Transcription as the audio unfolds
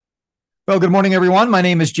Well, good morning, everyone. My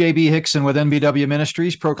name is J.B. Hixson with NBW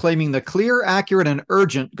Ministries, proclaiming the clear, accurate, and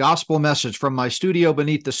urgent gospel message from my studio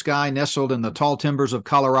beneath the sky, nestled in the tall timbers of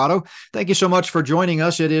Colorado. Thank you so much for joining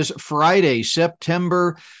us. It is Friday,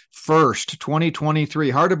 September 1st,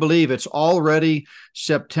 2023. Hard to believe it's already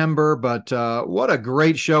September, but what a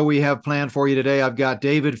great show we have planned for you today. I've got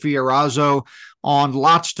David Fiorazo on,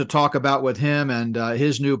 lots to talk about with him and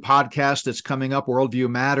his new podcast that's coming up, Worldview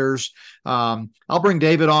Matters. I'll bring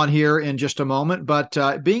David on here in just a moment, but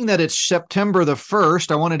being that it's September the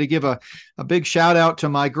 1st, I wanted to give a big shout out to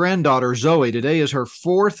my granddaughter, Zoe. Today is her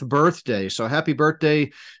 4th birthday, so happy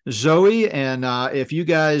birthday, Zoe. And if you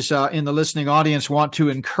guys in the listening audience want to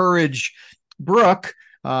encourage Brooke,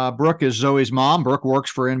 Brooke is Zoe's mom. Brooke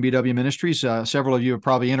works for NBW Ministries. Several of you have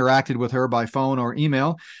probably interacted with her by phone or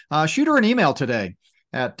email. Shoot her an email today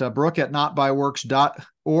at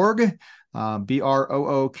brooke@notbyworks.org,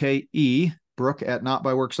 Brooke,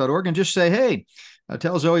 brooke@notbyworks.org, and just say, hey,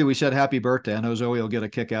 tell Zoe we said happy birthday. I know Zoe will get a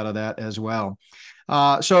kick out of that as well.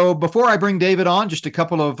 So before I bring David on, just a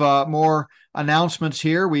couple of more announcements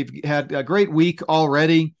here. We've had a great week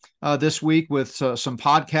already this week with some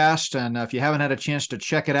podcasts. And if you haven't had a chance to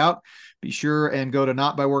check it out, be sure and go to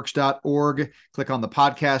notbyworks.org, click on the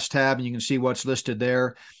podcast tab, and you can see what's listed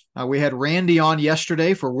there. We had Randy on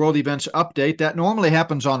yesterday for World Events Update. That normally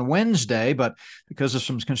happens on Wednesday, but because of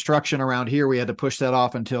some construction around here, we had to push that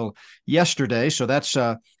off until yesterday. So that's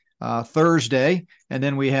Thursday. And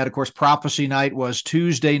then we had, of course, Prophecy Night was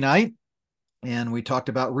Tuesday night. And we talked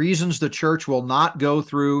about reasons the church will not go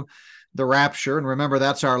through the rapture. And remember,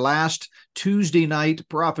 that's our last Tuesday night,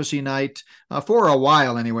 Prophecy Night, for a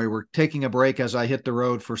while anyway. We're taking a break as I hit the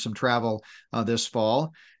road for some travel this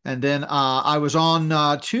fall. And then I was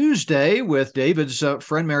on Tuesday with David's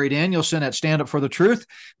friend, Mary Danielson, at Stand Up for the Truth.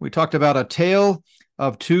 We talked about A Tale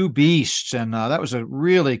of Two Beasts, and that was a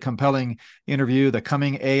really compelling interview, the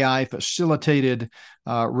coming AI facilitated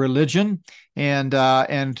religion.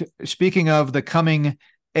 And speaking of the coming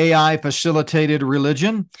AI facilitated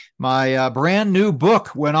religion, my brand new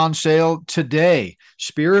book went on sale today,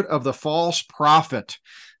 Spirit of the False Prophet,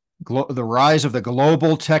 the Rise of the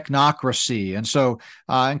Global Technocracy. And so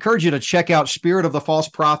I encourage you to check out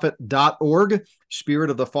spiritofthefalseprophet.org,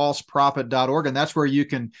 spiritofthefalseprophet.org, and that's where you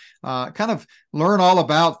can kind of learn all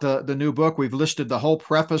about the new book. We've listed the whole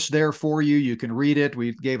preface there for you. You can read it.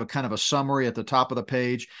 We gave a kind of a summary at the top of the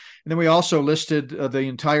page. And then we also listed the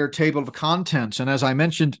entire table of contents. And as I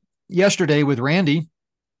mentioned yesterday with Randy,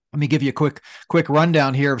 let me give you a quick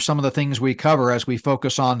rundown here of some of the things we cover as we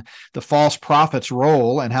focus on the false prophet's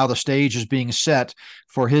role and how the stage is being set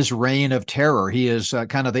for his reign of terror. He is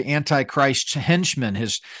kind of the Antichrist's henchman,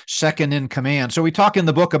 his second in command. So we talk in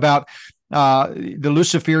the book about the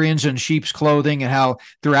Luciferians in sheep's clothing and how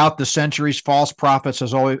throughout the centuries, false prophets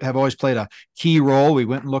have always played a key role. We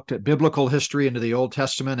went and looked at biblical history into the Old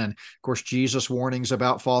Testament and, of course, Jesus' warnings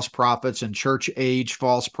about false prophets and church age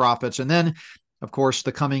false prophets. And then, of course,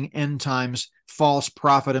 the coming end times false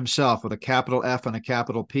prophet himself with a capital F and a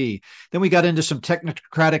capital P. Then we got into some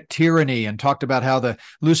technocratic tyranny and talked about how the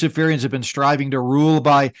Luciferians have been striving to rule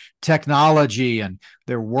by technology and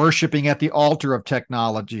they're worshiping at the altar of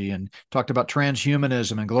technology, and talked about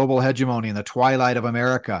transhumanism and global hegemony and the twilight of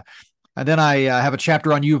America. And then I have a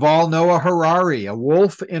chapter on Yuval Noah Harari, a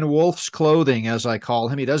wolf in wolf's clothing, as I call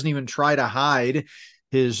him. He doesn't even try to hide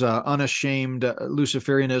his unashamed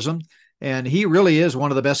Luciferianism. And he really is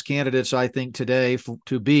one of the best candidates, I think, today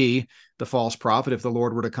to be the false prophet if the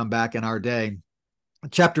Lord were to come back in our day.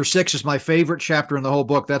 Chapter 6 is my favorite chapter in the whole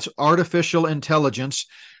book. That's Artificial Intelligence,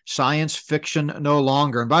 Science Fiction No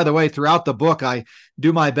Longer. And by the way, throughout the book, I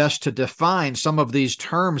do my best to define some of these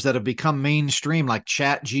terms that have become mainstream, like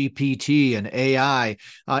Chat GPT and AI,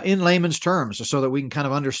 in layman's terms, so that we can kind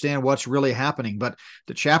of understand what's really happening. But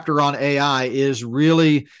the chapter on AI is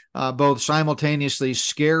really both simultaneously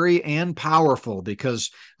scary and powerful, because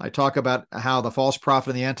I talk about how the false prophet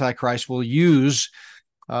and the Antichrist will use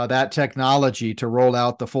that technology to roll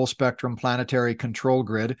out the full spectrum planetary control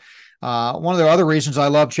grid. One of the other reasons I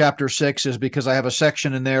love chapter 6 is because I have a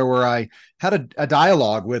section in there where I had a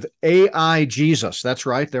dialogue with AI Jesus. That's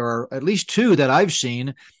right. There are at least 2 that I've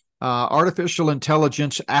seen, artificial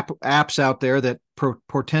intelligence apps out there that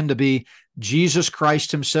portend to be Jesus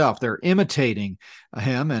Christ himself. They're imitating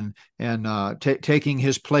him and taking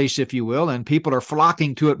his place, if you will. And people are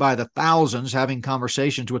flocking to it by the thousands, having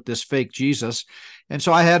conversations with this fake Jesus. And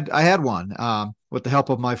so I had one with the help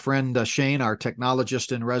of my friend Shane, our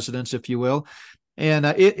technologist in residence, if you will. And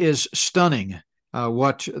it is stunning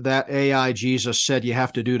what that AI Jesus said you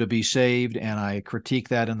have to do to be saved. And I critique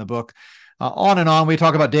that in the book. On and on. We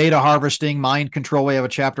talk about data harvesting, mind control. We have a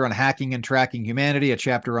chapter on hacking and tracking humanity, a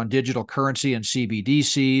chapter on digital currency and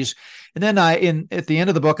CBDCs. And then at the end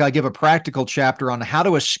of the book, I give a practical chapter on how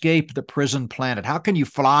to escape the prison planet. How can you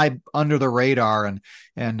fly under the radar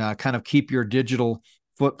and kind of keep your digital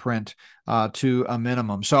footprint to a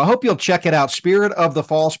minimum? So I hope you'll check it out.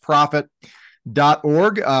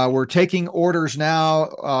 Spiritofthefalseprophet.org. We're taking orders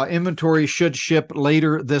now. Inventory should ship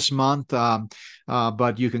later this month,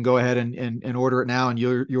 but you can go ahead and order it now, and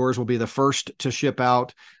yours will be the first to ship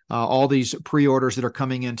out. All these pre-orders that are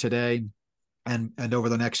coming in today and over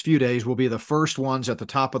the next few days will be the first ones at the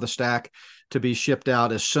top of the stack to be shipped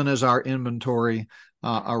out as soon as our inventory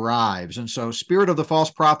arrives. And so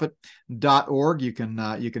spiritofthefalseprophet.org, you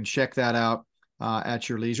can check that out at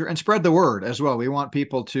your leisure, and spread the word as well. We want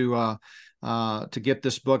people to get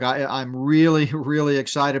this book. I'm really, really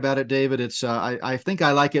excited about it, David. It's I think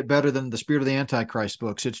I like it better than the Spirit of the Antichrist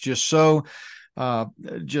books. It's just so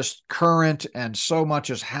just current, and so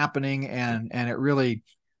much is happening, and it really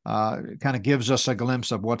kind of gives us a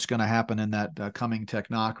glimpse of what's going to happen in that coming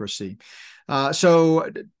technocracy. So,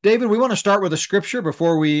 David, we want to start with a scripture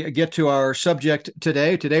before we get to our subject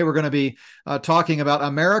today. Today, we're going to be talking about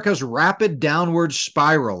America's rapid downward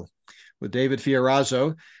spiral with David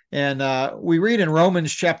Fiorazo. And we read in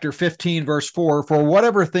Romans chapter 15, verse 4, "For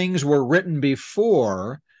whatever things were written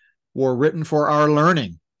before were written for our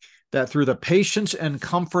learning, that through the patience and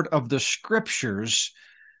comfort of the scriptures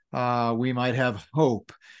we might have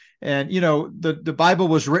hope." And, you know, the Bible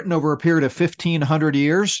was written over a period of 1,500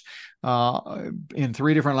 years in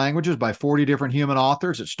 3 different languages by 40 different human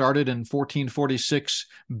authors. It started in 1446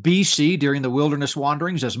 BC during the wilderness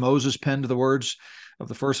wanderings as Moses penned the words of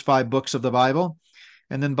the first 5 books of the Bible.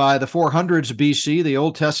 And then by the 400s BC, the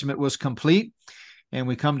Old Testament was complete. And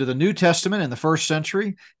we come to the New Testament in the 1st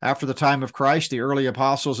century. After the time of Christ, the early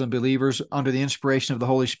apostles and believers, under the inspiration of the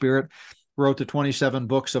Holy Spirit, wrote the 27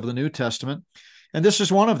 books of the New Testament. And this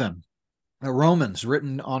is one of them, Romans,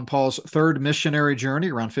 written on Paul's 3rd missionary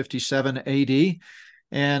journey around 57 AD.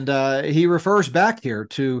 And he refers back here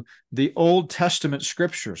to the Old Testament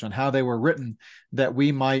scriptures and how they were written that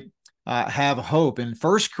we might have hope. In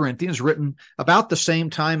 1 Corinthians, written about the same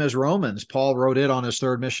time as Romans, Paul wrote it on his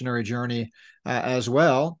 3rd missionary journey as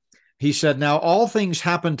well. He said, "Now all things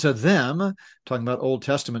happen to them," talking about Old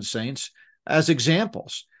Testament saints, "as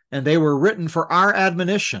examples, and they were written for our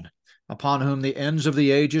admonition, upon whom the ends of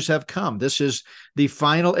the ages have come." This is the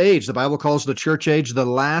final age. The Bible calls the church age the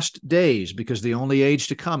last days, because the only age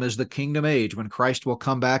to come is the kingdom age, when Christ will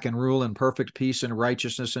come back and rule in perfect peace and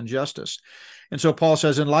righteousness and justice. And so Paul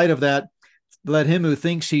says, in light of that, let him who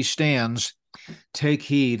thinks he stands take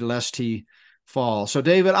heed lest he fall. So,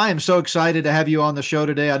 David, I am so excited to have you on the show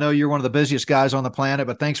today. I know you're one of the busiest guys on the planet,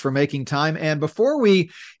 but thanks for making time. And before we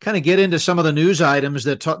kind of get into some of the news items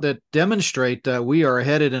that demonstrate we are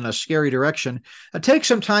headed in a scary direction, take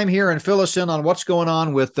some time here and fill us in on what's going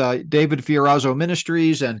on with David Fiorazo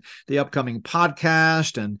Ministries and the upcoming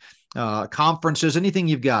podcast and conferences. Anything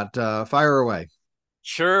you've got, fire away.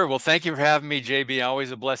 Sure. Well, thank you for having me, JB. Always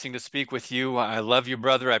a blessing to speak with you. I love you,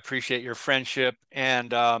 brother. I appreciate your friendship.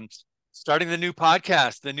 And starting the new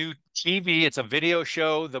podcast, the new TV, it's a video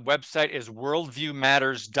show. The website is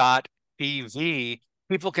worldviewmatters.tv.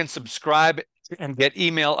 People can subscribe and get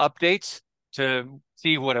email updates to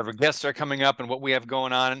see whatever guests are coming up and what we have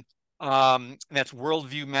going on. And that's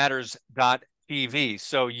worldviewmatters.tv.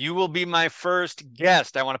 So you will be my first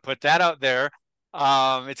guest. I want to put that out there.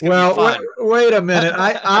 It's gonna be fun. Wait a minute.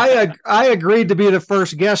 I agreed to be the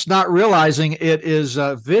first guest, not realizing it is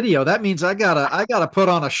video. That means I gotta put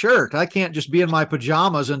on a shirt. I can't just be in my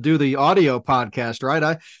pajamas and do the audio podcast,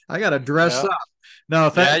 right? I gotta dress up.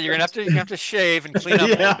 No, yeah, you're gonna have to shave and clean up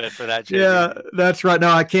a little bit for that, JB. Yeah, that's right. No,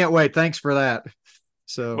 I can't wait. Thanks for that.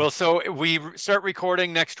 So we start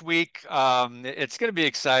recording next week. It's going to be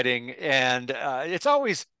exciting, and it's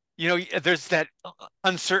always, there's that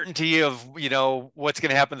uncertainty of, what's going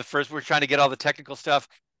to happen the first. We're trying to get all the technical stuff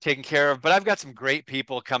taken care of, but I've got some great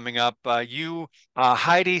people coming up.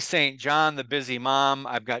 Heidi St. John, the busy mom.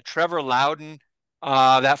 I've got Trevor Loudon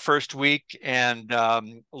that first week, and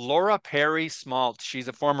Laura Perry Smalt. She's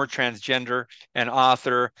a former transgender and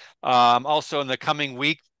author. Also in the coming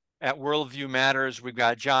week at Worldview Matters, we've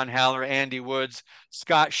got John Haller, Andy Woods,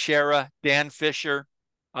 Scott Shera, Dan Fisher,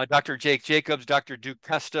 Dr. Jake Jacobs, Dr. Duke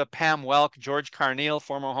Custa, Pam Welk, George Carneal,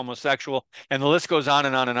 former homosexual, and the list goes on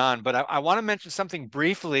and on and on. But I want to mention something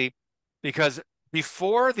briefly, because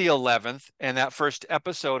before the 11th and that first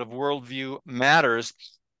episode of Worldview Matters,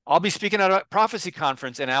 I'll be speaking at a prophecy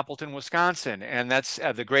conference in Appleton, Wisconsin, and that's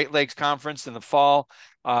at the Great Lakes Conference in the fall.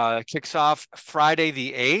 Kicks off Friday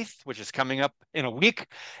the 8th, which is coming up in a week,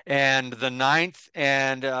 and the 9th,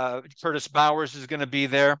 and Curtis Bowers is going to be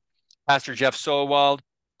there, Pastor Jeff Solwald,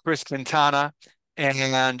 Chris Quintana,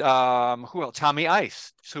 and who else? Tommy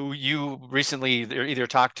Ice, who you recently either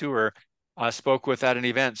talked to or spoke with at an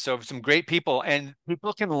event. So some great people, and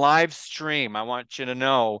people can live stream. I want you to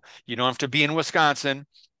know you don't have to be in Wisconsin.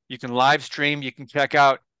 You can live stream. You can check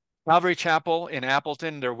out Calvary Chapel in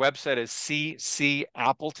Appleton. Their website is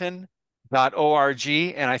ccappleton.org.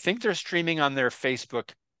 And I think they're streaming on their Facebook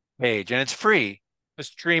page, and it's free to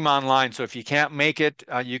stream online. So if you can't make it,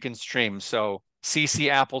 you can stream. So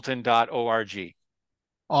ccappleton.org.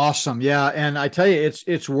 Awesome. Yeah. And I tell you,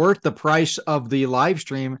 it's worth the price of the live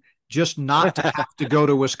stream just not to have to go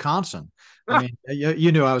to Wisconsin. I mean,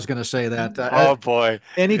 you knew I was going to say that. Oh boy.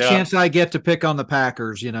 Any Yeah. chance I get to pick on the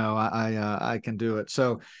Packers, I can do it.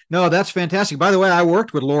 So no, that's fantastic. By the way, I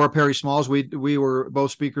worked with Laura Perry Smalls. We were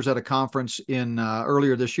both speakers at a conference in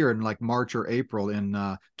earlier this year in like March or April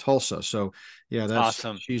in Tulsa. So yeah, that's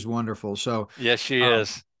Awesome. she's wonderful. So Yes, she um,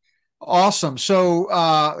 is. awesome. So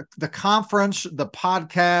the conference, the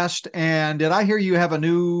podcast, and did I hear you have a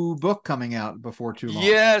new book coming out before too long?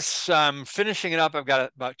 Yes, I'm finishing it up. I've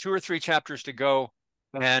got about two or three chapters to go,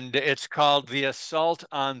 and it's called The Assault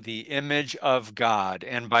on the Image of God.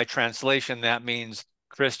 And by translation, that means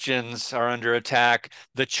Christians are under attack,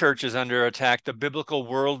 the church is under attack, the biblical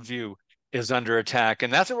worldview is under attack.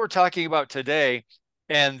 And that's what we're talking about today.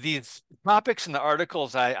 And these topics and the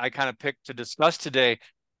articles I kind of picked to discuss today,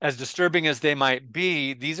 as disturbing as they might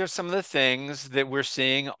be, these are some of the things that we're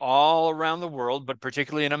seeing all around the world, but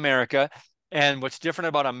particularly in America. And what's different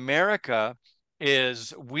about America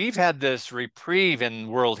is we've had this reprieve in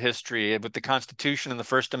world history with the Constitution and the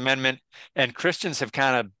First Amendment, and Christians have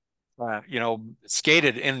kind of,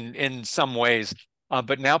 skated in some ways.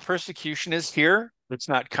 But now persecution is here. It's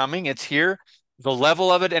not coming. It's here. The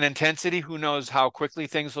level of it and intensity, who knows how quickly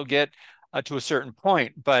things will get to a certain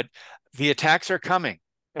point. But the attacks are coming.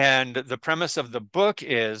 And the premise of the book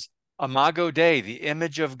is Imago Dei, the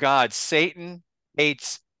image of God. Satan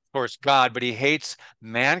hates, of course, God, but he hates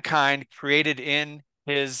mankind created in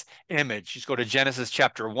his image. Just go to Genesis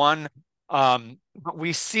chapter 1.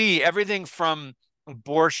 We see everything from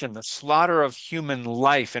abortion, the slaughter of human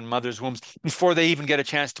life in mothers' wombs before they even get a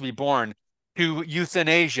chance to be born, to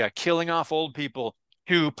euthanasia, killing off old people,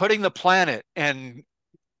 to putting the planet and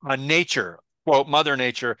nature, quote, Mother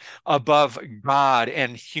Nature, above God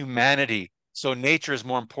and humanity. So nature is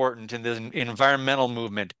more important in the environmental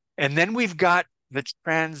movement. And then we've got the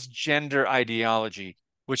transgender ideology,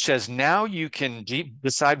 which says now you can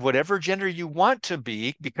decide whatever gender you want to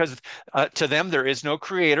be because to them there is no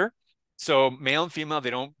creator. So male and female,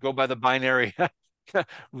 they don't go by the binary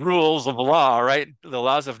rules of law, right? The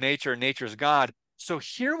laws of nature, nature's God. So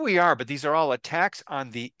here we are, but these are all attacks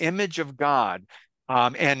on the image of God.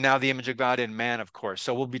 And now the image of God in man, of course.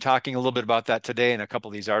 So we'll be talking a little bit about that today in a couple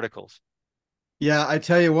of these articles. Yeah, I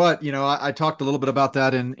tell you what, I talked a little bit about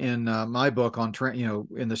that in my book on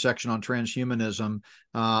in the section on transhumanism.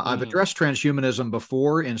 I've Mm, addressed transhumanism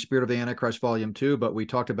before in Spirit of the Antichrist Volume 2, but we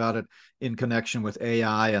talked about it in connection with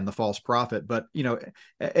AI and the false prophet. But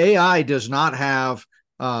AI does not have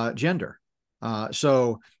gender,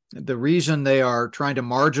 so the reason they are trying to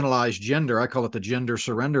marginalize gender, I call it the gender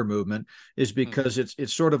surrender movement, is mm, because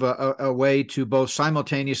it's sort of a way to both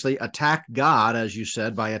simultaneously attack God, as you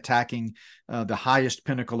said, by attacking the highest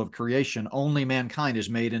pinnacle of creation. Only mankind is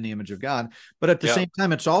made in the image of God. But at the yeah. same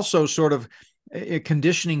time, it's also sort of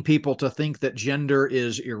conditioning people to think that gender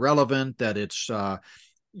is irrelevant, that it's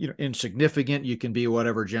insignificant. You can be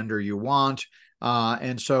whatever gender you want.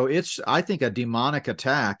 And so it's, I think, a demonic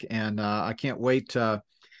attack. And I can't wait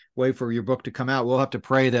for your book to come out. We'll have to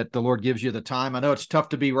pray that the Lord gives you the time. I know it's tough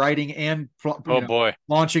to be writing and Oh boy.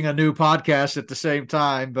 launching a new podcast at the same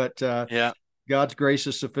time, but Yeah. God's grace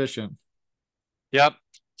is sufficient. Yep.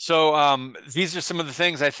 So these are some of the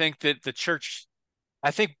things I think that the church,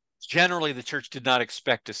 I think generally the church did not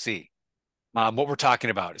expect to see. What we're talking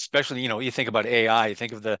about, especially, you think about AI, you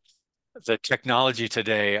think of the technology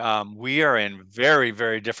today. We are in very,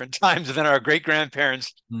 very different times than our great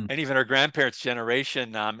grandparents Hmm. and even our grandparents'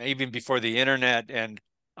 generation, even before the internet. And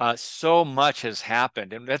so much has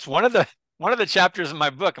happened. And that's one of the chapters in my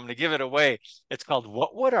book. I'm going to give it away. It's called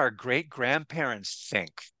 "What Would Our Great Grandparents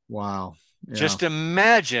Think?" Wow. Yeah. Just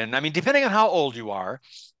imagine. I mean, depending on how old you are,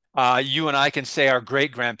 you and I can say our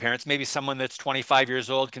great grandparents. Maybe someone that's 25 years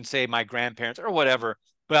old can say my grandparents or whatever.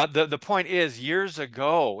 But the point is, years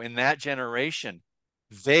ago in that generation,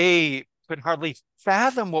 they could hardly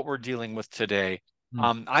fathom what we're dealing with today.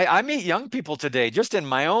 Mm. I meet young people today, just in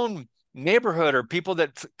my own neighborhood, or people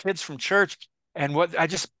that kids from church. And what I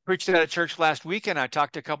just preached at a church last weekend, I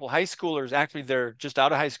talked to a couple high schoolers. Actually, they're just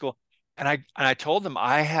out of high school, and I told them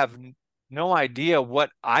I have no idea what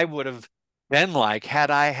I would have been like had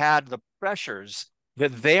I had the pressures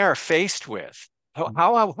that they are faced with.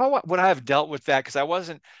 How would I have dealt with that? Because I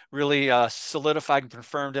wasn't really solidified and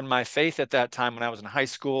confirmed in my faith at that time when I was in high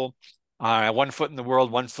school. One foot in the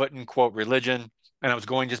world, one foot in quote religion, and I was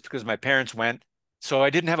going just because my parents went. So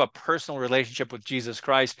I didn't have a personal relationship with Jesus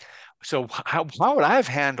Christ. So how would I have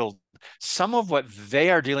handled some of what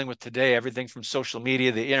they are dealing with today? Everything from social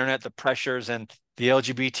media, the internet, the pressures, and the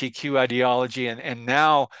LGBTQ ideology, and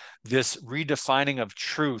now this redefining of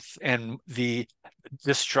truth and the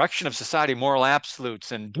destruction of society, moral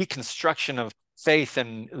absolutes, and deconstruction of faith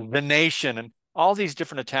and the nation, and all these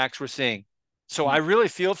different attacks we're seeing. So I really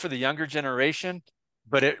feel for the younger generation,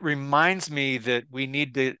 but it reminds me that we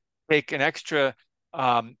need to take an extra,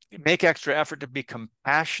 make extra effort to be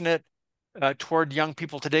compassionate toward young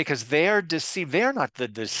people today, because they are deceived. They are not the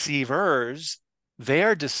deceivers. They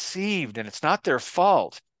are deceived, and it's not their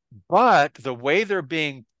fault. But the way they're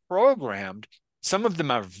being programmed, some of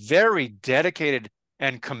them are very dedicated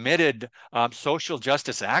and committed social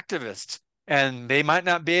justice activists, and they might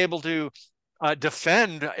not be able to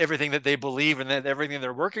defend everything that they believe and that everything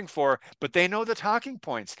they're working for, but they know the talking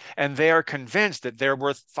points, and they are convinced that they're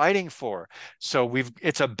worth fighting for. So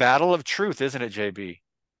it's a battle of truth, isn't it, JB?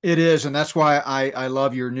 It is, and that's why I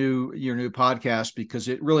love your new podcast, because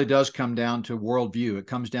it really does come down to worldview. It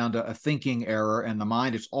comes down to a thinking error, and the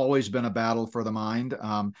mind. It's always been a battle for the mind.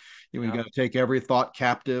 We've Yeah. got to take every thought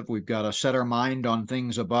captive. We've got to set our mind on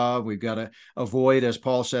things above. We've got to avoid, as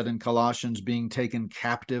Paul said in Colossians, being taken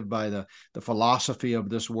captive by the philosophy of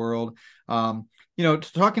this world.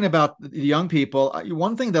 Talking about the young people,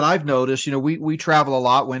 one thing that I've noticed, we travel a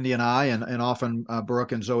lot, Wendy and I, and often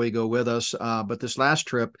Brooke and Zoe go with us. But this last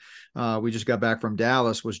trip, we just got back from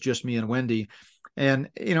Dallas, was just me and Wendy. And,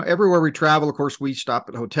 everywhere we travel, of course, we stop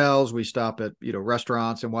at hotels, we stop at,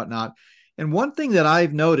 restaurants and whatnot. And one thing that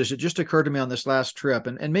I've noticed, it just occurred to me on this last trip,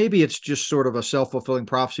 and maybe it's just sort of a self-fulfilling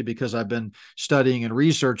prophecy because I've been studying and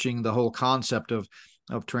researching the whole concept of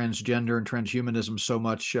transgender and transhumanism so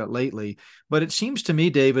much lately. But it seems to me,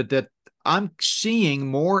 David, that I'm seeing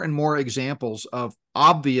more and more examples of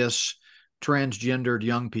obvious transgendered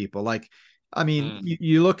young people. Like, I mean, Mm,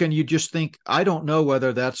 you look and you just think, I don't know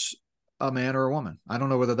whether that's a man or a woman. I don't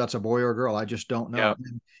know whether that's a boy or a girl. I just don't know. yeah.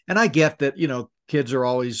 And I get that, kids are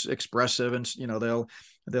always expressive, and,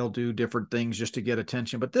 they'll do different things just to get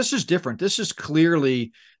attention. But this is different. This is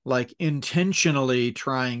clearly like intentionally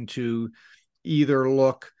trying to either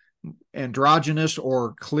look androgynous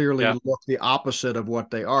or clearly Yeah. look the opposite of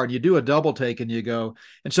what they are. And you do a double take and you go,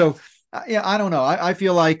 and so, yeah, I don't know. I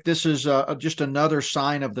feel like this is just another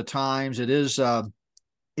sign of the times. It is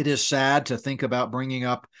sad to think about bringing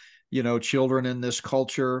up, children in this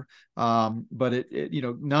culture. But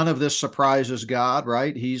none of this surprises God,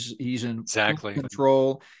 right? He's in full Exactly.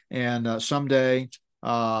 control, and someday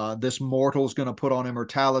this mortal is going to put on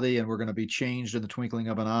immortality, and we're going to be changed in the twinkling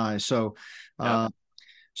of an eye. So, Yeah.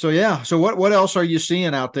 uh, yeah. So what else are you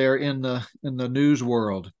seeing out there in the news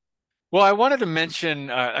world? Well, I wanted to mention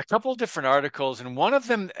a couple different articles, and one of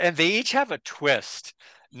them, and they each have a twist.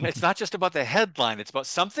 It's not just about the headline, it's about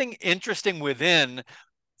something interesting within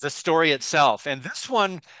the story itself. And this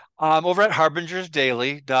one, over at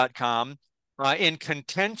harbingersdaily.com, in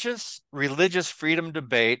contentious religious freedom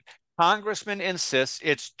debate, Congressman insists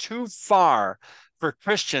it's too far for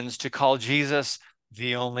Christians to call Jesus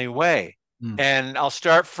the only way. Mm. And I'll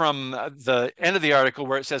start from the end of the article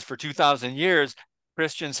where it says, for 2,000 years,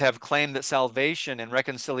 Christians have claimed that salvation and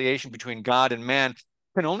reconciliation between God and man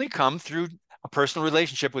can only come through a personal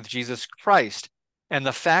relationship with Jesus Christ. And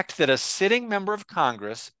the fact that a sitting member of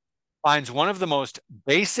Congress finds one of the most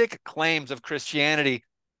basic claims of Christianity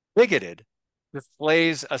bigoted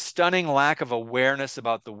displays a stunning lack of awareness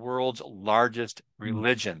about the world's largest Mm.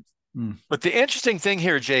 religion. Mm. But the interesting thing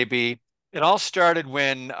here, JB, it all started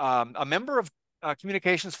when a member of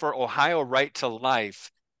Communications for Ohio Right to Life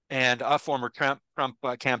and a former Trump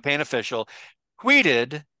campaign official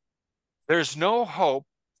tweeted, "There's no hope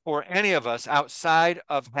for any of us outside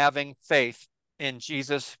of having faith in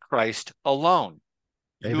Jesus Christ alone."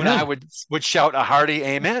 You and I Amen. would shout a hearty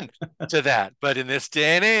amen to that. But in this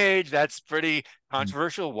day and age, that's pretty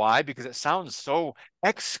controversial. Why? Because it sounds so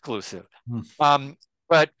exclusive. Mm. Um,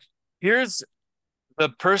 but here's the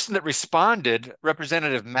person that responded,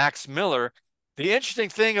 Representative Max Miller. The interesting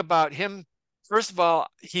thing about him, first of all,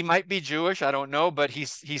 he might be Jewish, I don't know, but he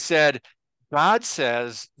said, God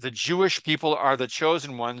says the Jewish people are the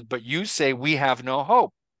chosen ones, but you say we have no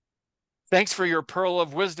hope. Thanks for your pearl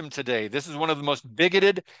of wisdom today. This is one of the most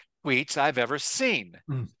bigoted tweets I've ever seen.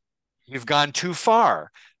 Mm. You've gone too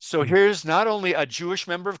far. So Mm. here's not only a Jewish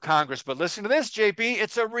member of Congress, but listen to this, JP,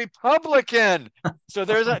 it's a Republican. So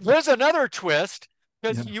there's another twist,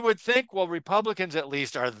 Yeah. because you would think, well, Republicans at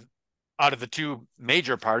least are, out of the two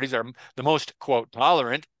major parties, are the most, quote,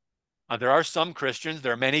 tolerant. There are some Christians,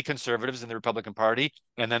 there are many conservatives in the Republican Party,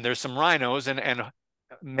 and then there's some rhinos and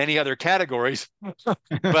many other categories.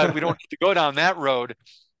 But we don't need to go down that road.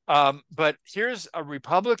 But here's a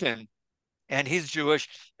Republican, and he's Jewish,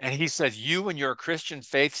 and he says, you and your Christian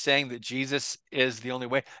faith saying that Jesus is the only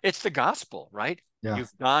way. It's the gospel, right? Yeah.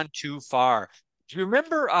 You've gone too far. Do you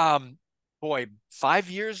remember, boy, 5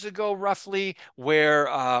 years ago, roughly, where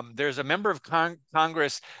there's a member of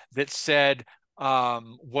Congress that said,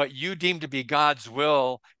 what you deem to be God's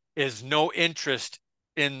will is no interest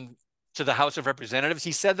in to the House of Representatives.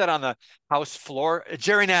 He said that on the House floor.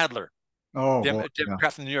 Jerry Nadler, Oh boy. Yeah.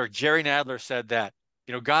 Democrat from New York, Jerry Nadler said that,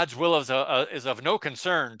 God's will is of no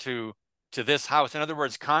concern to this House. In other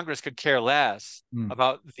words, Congress could care less Mm.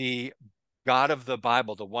 about the God of the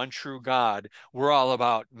Bible, the one true God. We're all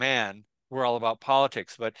about man. We're all about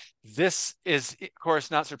politics. But this is, of course,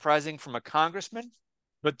 not surprising from a congressman.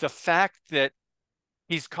 But the fact that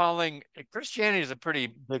he's calling Christianity is a pretty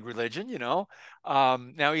big religion,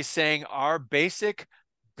 now he's saying our basic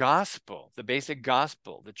gospel, the basic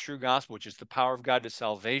gospel, the true gospel, which is the power of God to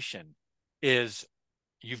salvation, is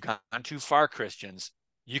you've gone too far, Christians.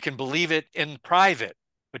 You can believe it in private,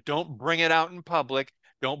 but don't bring it out in public.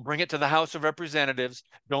 Don't bring it to the House of Representatives.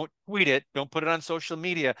 Don't tweet it. Don't put it on social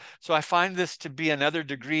media. So I find this to be another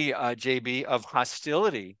degree, JB, of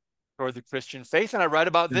hostility toward the Christian faith. And I write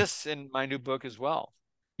about this in my new book as well.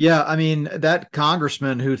 Yeah, I mean, that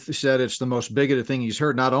congressman who said it's the most bigoted thing he's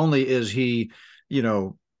heard, not only is he, you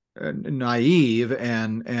know, naive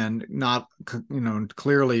and not,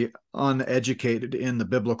 clearly uneducated in the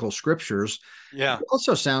biblical scriptures, Yeah. he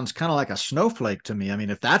also sounds kind of like a snowflake to me. I mean,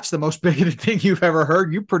 if that's the most bigoted thing you've ever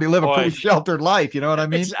heard, you live a Boy, pretty sheltered life, you know what I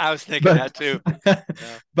mean? I was thinking But that too. Yeah.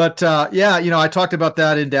 but yeah, I talked about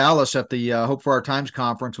that in Dallas at the Hope for Our Times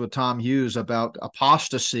conference with Tom Hughes about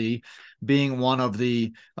apostasy being one of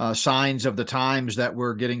the signs of the times that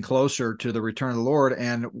we're getting closer to the return of the Lord.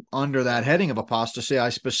 And under that heading of apostasy, I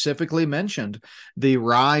specifically mentioned the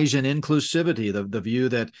rise in inclusivity, the view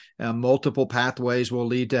that multiple pathways will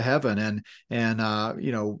lead to heaven,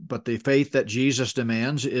 but the faith that Jesus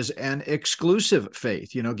demands is an exclusive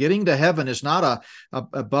faith. Getting to heaven is not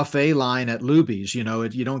a buffet line at Luby's. You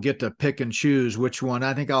don't get to pick and choose which one.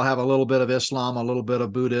 I think I'll have a little bit of Islam, a little bit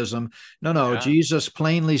of Buddhism. No, Yeah. Jesus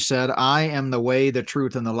plainly said, I am the way, the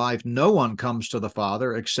truth, and the life. No one comes to the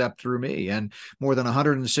Father except through me. And more than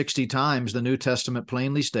 160 times, the New Testament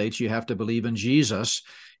plainly states you have to believe in Jesus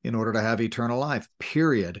in order to have eternal life,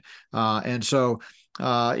 period. And so,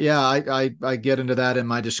 yeah, I get into that in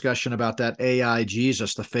my discussion about that AI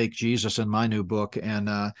Jesus, the fake Jesus, in my new book.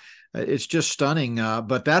 And it's just stunning.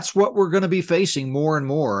 But that's what we're going to be facing more and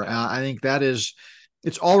more. I think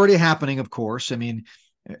it's already happening, of course. I mean,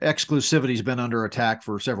 exclusivity has been under attack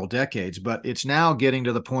for several decades, but it's now getting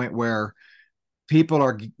to the point where people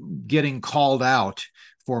are getting called out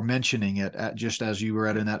for mentioning it, just as you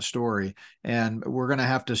read in that story. And we're going to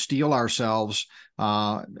have to steel ourselves.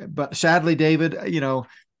 But sadly, David,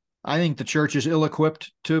 I think the church is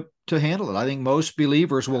ill-equipped to handle it. I think most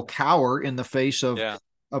believers will cower in the face of Yeah.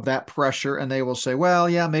 that pressure, and they will say, well,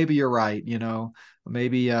 yeah, maybe you're right.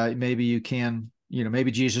 Maybe you can,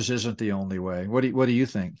 maybe Jesus isn't the only way. What do you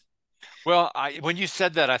think? Well, when you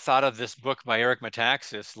said that, I thought of this book by Eric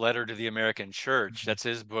Metaxas, Letter to the American Church. That's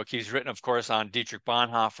his book. He's written, of course, on Dietrich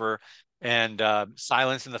Bonhoeffer and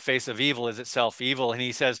Silence in the Face of Evil is itself evil. And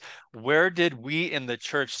he says, where did we in the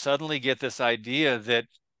church suddenly get this idea that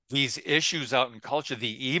these issues out in culture,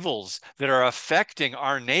 the evils that are affecting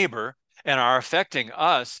our neighbor and are affecting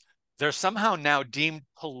us, they're somehow now deemed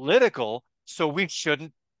political, so we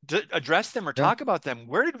shouldn't address them or Yeah. talk about them?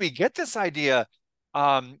 Where did we get this idea?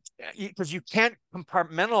 Because you can't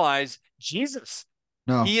compartmentalize Jesus.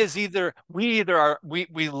 No. He is we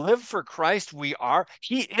live for Christ.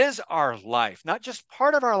 He is our life, not just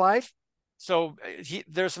part of our life. So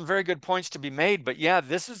there's some very good points to be made. But yeah,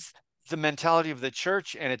 this is the mentality of the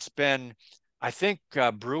church, and it's been, I think,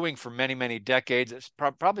 brewing for many, many decades. It's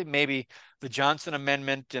probably maybe the Johnson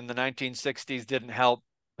Amendment in the 1960s didn't help,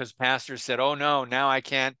 because pastors said, "Oh no, now I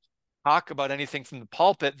can't talk about anything from the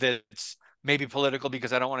pulpit that's maybe political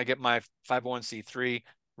because I don't want to get my 501c3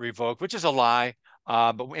 revoked," which is a lie.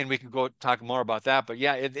 And we can go talk more about that. But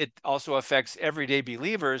yeah, it also affects everyday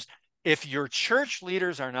believers. If your church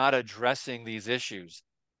leaders are not addressing these issues,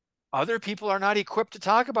 other people are not equipped to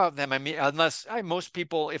talk about them. I mean, unless most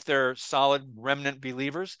people, if they're solid remnant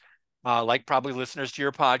believers, like probably listeners to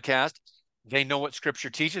your podcast, they know what Scripture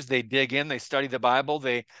teaches. They dig in, they study the Bible,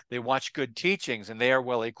 they watch good teachings, and they are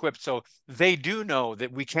well equipped. So they do know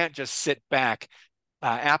that we can't just sit back.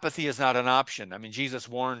 Apathy is not an option. I mean, Jesus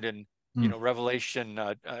warned in Mm. Revelation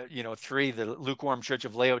 3, the lukewarm church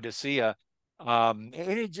of Laodicea,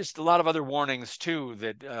 and just a lot of other warnings too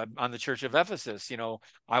that on the church of Ephesus.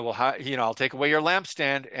 I'll take away your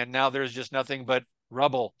lampstand, and now there's just nothing but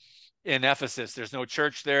rubble in Ephesus. There's no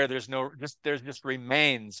church there. There's just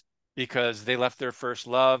remains because they left their first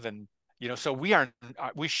love, and so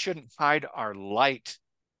we shouldn't hide our light.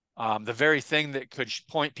 The very thing that could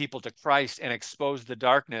point people to Christ and expose the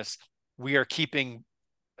darkness, we are keeping,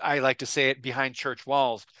 I like to say it, behind church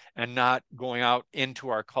walls and not going out into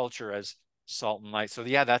our culture as salt and light. So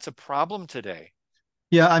yeah, that's a problem today.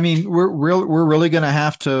 Yeah, I mean, we're really going to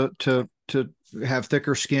have to have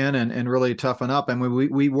thicker skin and really toughen up. And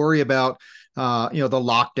we worry about the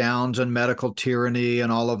lockdowns and medical tyranny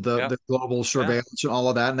and all of Yeah, the global yeah, surveillance and all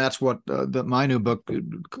of that, and that's what my new book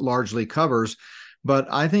largely covers. But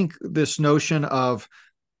I think this notion of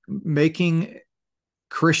making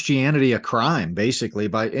Christianity a crime, basically,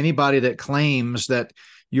 by anybody that claims that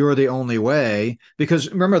you're the only way. Because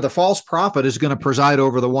remember, the false prophet is going to preside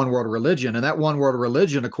over the one world religion. And that one world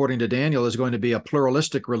religion, according to Daniel, is going to be a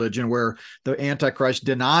pluralistic religion where the Antichrist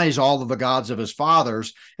denies all of the gods of his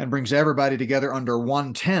fathers and brings everybody together under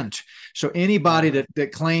one tent. So anybody uh-huh.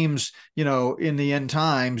 that claims, in the end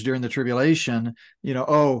times during the tribulation,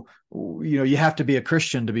 oh, you have to be a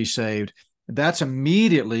Christian to be saved, that's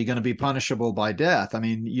immediately going to be punishable by death. I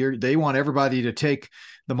mean, they want everybody to take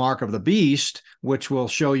the mark of the beast, which will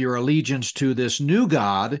show your allegiance to this new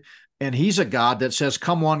God. And he's a God that says,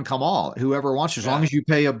 come one, come all. Whoever wants, as long Yeah. as you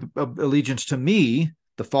pay a allegiance to me,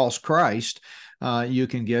 the false Christ, you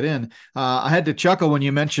can get in. I had to chuckle when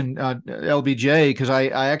you mentioned LBJ because I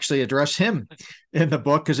actually address him in the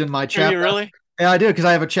book because in my Are you chapter, really? yeah, I did because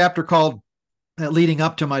I have a chapter called leading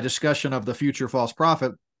up to my discussion of the future false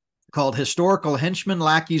prophet called Historical Henchmen,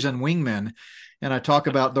 Lackeys, and Wingmen. And I talk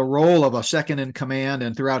about the role of a second in command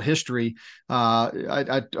and throughout history.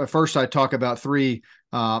 First, I talk about three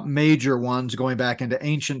major ones going back into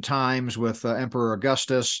ancient times with Emperor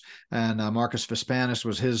Augustus, and Marcus Vespanus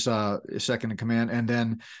was his second in command. And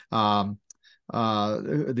then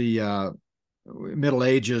the Middle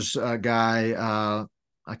Ages guy,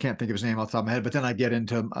 I can't think of his name off the top of my head, but then I get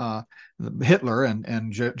into Hitler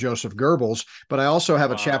and Joseph Goebbels. But I also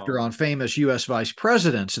have a chapter Wow. on famous U.S. vice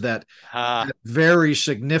presidents that Ah, had very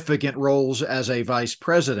significant roles as a vice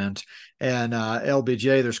president. And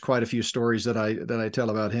LBJ, there's quite a few stories that I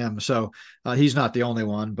tell about him. So he's not the only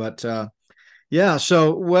one, but yeah.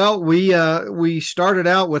 So well, we started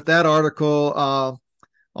out with that article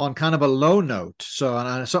on kind of a low note.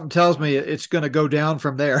 So something tells me it's going to go down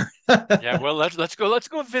from there. yeah. Well, let's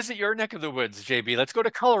go visit your neck of the woods, JB. Let's go to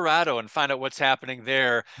Colorado and find out what's happening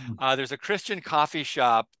there. There's a Christian coffee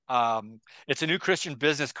shop. It's a new Christian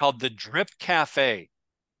business called the Drip Cafe.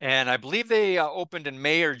 And I believe they opened in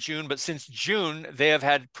May or June, but since June, they have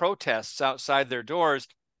had protests outside their doors.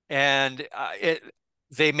 And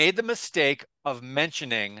they made the mistake of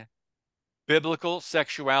mentioning biblical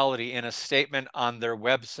sexuality in a statement on their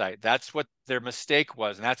website. That's what their mistake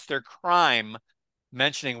was. And that's their crime,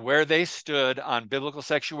 mentioning where they stood on biblical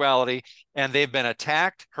sexuality. And they've been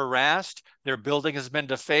attacked, harassed. Their building has been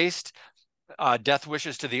defaced. Death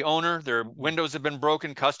wishes to the owner. Their windows have been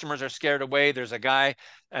broken. Customers are scared away. There's a guy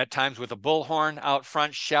at times with a bullhorn out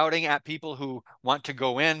front shouting at people who want to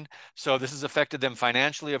go in. So this has affected them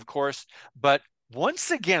financially, of course. But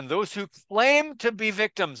once again, those who claim to be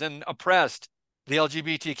victims and oppressed, the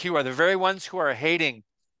LGBTQ, are the very ones who are hating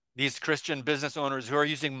these Christian business owners who are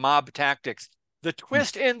using mob tactics. The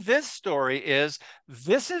twist in this story is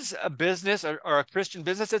this is a business or a Christian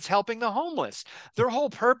business that's helping the homeless. Their whole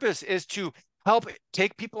purpose is to help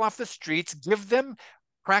take people off the streets, give them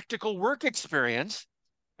practical work experience,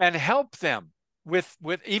 and help them with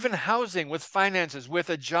even housing, with finances, with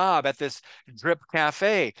a job at this drip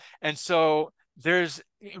cafe. And so there's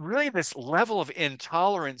really this level of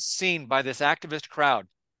intolerance seen by this activist crowd.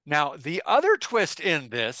 Now, the other twist in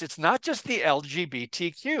this, it's not just the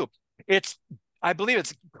LGBTQ. It's, I believe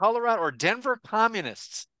it's Colorado or Denver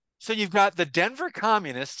communists. So you've got the Denver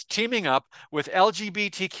communists teaming up with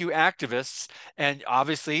LGBTQ activists, and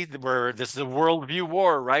obviously this is a worldview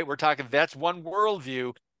war, right? We're talking that's one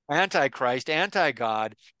worldview, anti-Christ,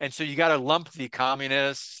 anti-God. And so you got to lump the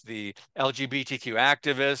communists, the LGBTQ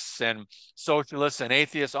activists, and socialists and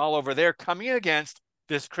atheists all over there coming against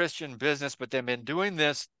this Christian business, but they've been doing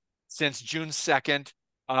this since June 2nd.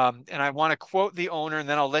 And I want to quote the owner, and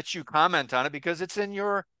then I'll let you comment on it because it's in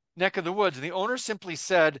your neck of the woods. And the owner simply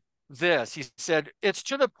said this. He said, it's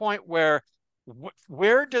to the point where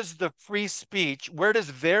where does where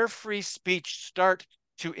does their free speech start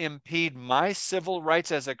to impede my civil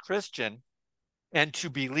rights as a Christian and to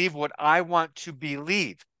believe what I want to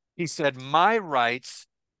believe? He said, my rights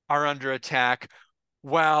are under attack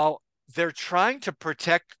while they're trying to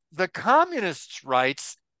protect the communists'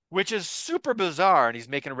 rights, which is super bizarre. And he's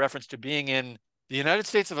making a reference to being in the United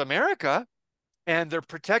States of America, and they're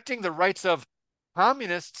protecting the rights of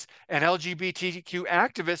communists and LGBTQ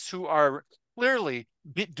activists who are clearly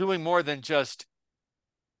doing more than just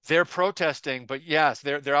they're protesting, but yes,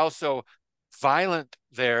 they're also violent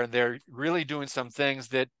there. They're really doing some things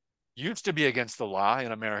that used to be against the law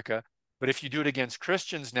in America. But if you do it against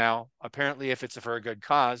Christians now, apparently if it's for a good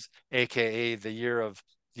cause, aka the year of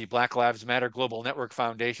the Black Lives Matter Global Network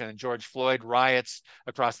Foundation and George Floyd riots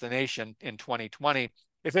across the nation in 2020,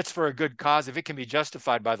 if it's for a good cause, if it can be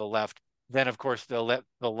justified by the left, then of course they'll let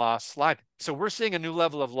the law slide. So we're seeing a new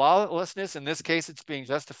level of lawlessness. In this case, it's being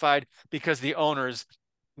justified because the owners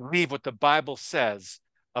believe what the Bible says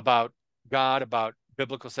about God, about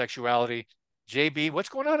biblical sexuality. JB, what's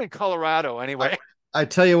going on in Colorado I, anyway? I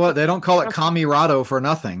tell you what, they don't call it Camirado for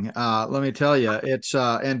nothing. Let me tell you, it's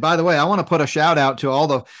and by the way, I want to put a shout out to all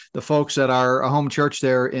the folks at our home church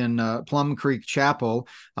there in Plum Creek Chapel.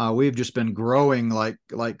 We've just been growing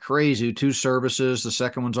like crazy. 2 services, the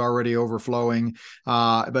second one's already overflowing.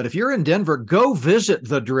 But if you're in Denver, go visit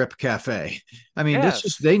the Drip Cafe. I mean,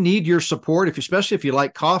 Yes. they need your support, especially if you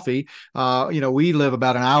like coffee. We live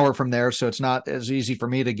about an hour from there, so it's not as easy for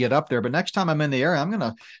me to get up there. But next time I'm in the area, I'm going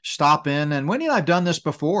to stop in. And Wendy and I've done this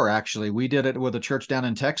before. Actually, we did it with a church down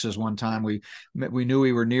in Texas one time. We knew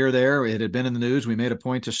we were near there. It had been in the news. We made a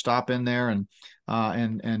point to stop in there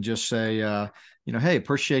and just say, hey,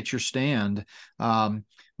 appreciate your stand.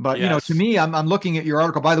 But to Yes. me, I'm looking at your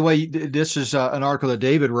article. By the way, this is an article that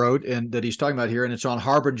David wrote and that he's talking about here, and it's on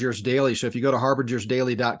Harbinger's Daily. So if you go to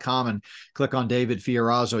harbingersdaily.com and click on David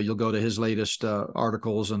Fiorazo, you'll go to his latest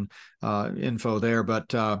articles and info there.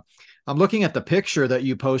 But I'm looking at the picture that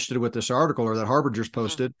you posted with this article, or that Harbinger's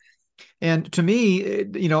posted, and to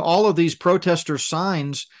me, all of these protester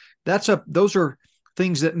signs, those are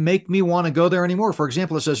things that make me want to go there anymore. For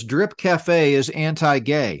example, it says Drip Cafe is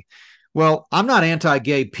anti-gay. Well, I'm not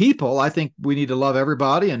anti-gay people. I think we need to love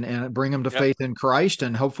everybody and bring them to Yep. faith in Christ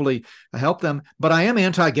and hopefully help them. But I am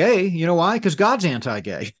anti-gay. You know why? Because God's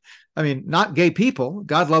anti-gay. I mean, not gay people.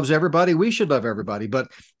 God loves everybody. We should love everybody. But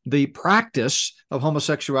the practice of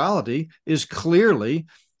homosexuality is clearly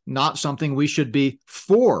not something we should be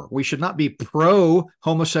for. We should not be pro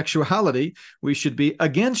homosexuality. We should be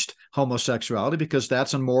against homosexuality because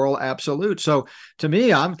that's a moral absolute. So to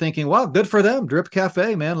me, I'm thinking, well, good for them. Drip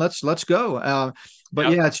Cafe, man. Let's go. But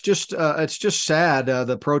Yep. yeah, it's just sad.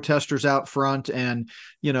 The protesters out front, and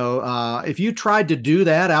if you tried to do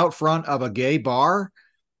that out front of a gay bar,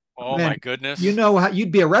 Oh man, my goodness. how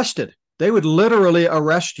you'd be arrested. They would literally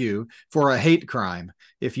arrest you for a hate crime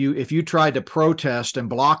if you tried to protest and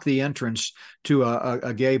block the entrance to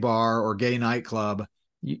a gay bar or gay nightclub.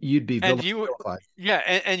 You'd be And you, vilified. yeah,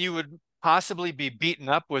 and you would possibly be beaten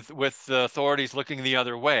up with the authorities looking the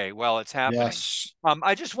other way while it's happening. Yes.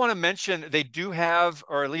 I just want to mention they do have,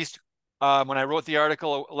 or at least when I wrote the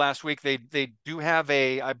article last week, they do have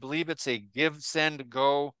I believe it's a Give, Send,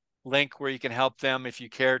 Go link where you can help them if you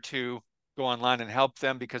care to go online and help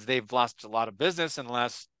them because they've lost a lot of business in the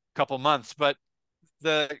last couple months. But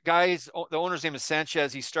the owner's name is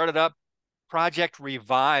Sanchez. He started up Project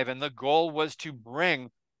Revive, and the goal was to bring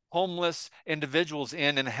homeless individuals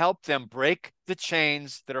in and help them break the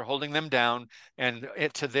chains that are holding them down. And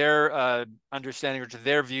to their understanding or to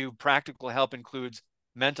their view, practical help includes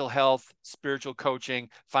mental health, spiritual coaching,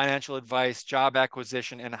 financial advice, job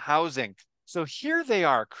acquisition, and housing. So here they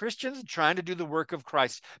are, Christians trying to do the work of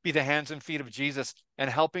Christ, be the hands and feet of Jesus, and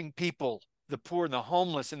helping people, the poor and the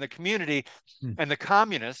homeless in the community, Hmm. and the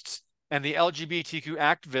communists and the LGBTQ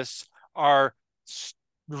activists are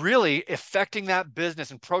really affecting that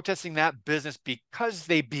business and protesting that business because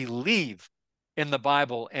they believe in the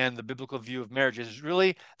Bible and the biblical view of marriage. Is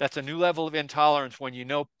really, that's a new level of intolerance when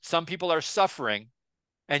some people are suffering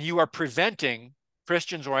and you are preventing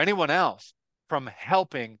Christians or anyone else from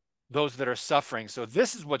helping those that are suffering. So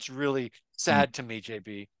this is what's really Hmm. sad to me,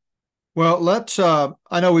 JB. Well, let's.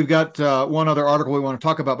 I know we've got one other article we want to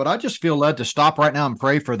talk about, but I just feel led to stop right now and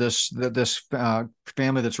pray for this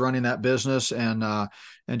family that's running that business, and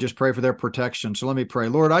just pray for their protection. So let me pray.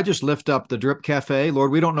 Lord, I just lift up the Drip Cafe.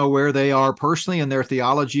 Lord, we don't know where they are personally in their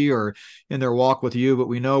theology or in their walk with you, but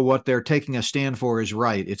we know what they're taking a stand for is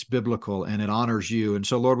right. It's biblical and it honors you. And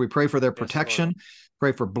so, Lord, we pray for their Yes, Lord. protection.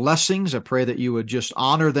 Pray for blessings. I pray that you would just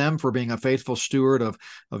honor them for being a faithful steward of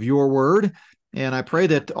your word. And I pray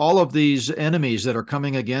Amen. that all of these enemies that are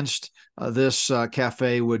coming against this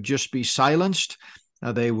cafe would just be silenced.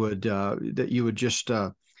 They would that you would just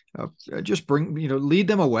bring, lead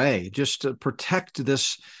them away, just to protect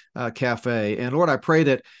this cafe. And Lord, I pray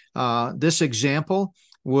that this example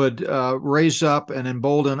would raise up and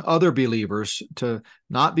embolden other believers to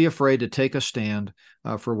not be afraid to take a stand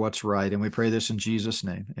for what's right. And we pray this in Jesus'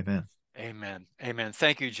 name. Amen. Amen. Amen.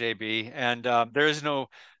 Thank you, JB. And there is no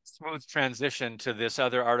smooth transition to this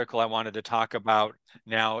other article I wanted to talk about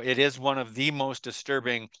now. It is one of the most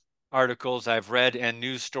disturbing articles I've read and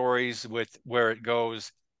news stories with where it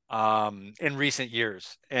goes in recent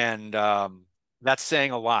years. And that's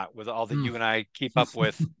saying a lot with all that Mm. you and I keep up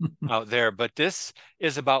with out there. But this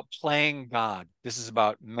is about playing God. This is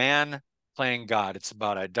about man playing God. It's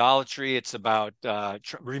about idolatry. It's about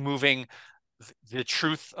removing the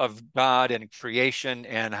truth of God and creation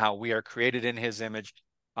and how we are created in his image.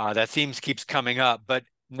 That theme keeps coming up, but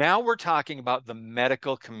now we're talking about the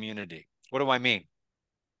medical community. What do I mean?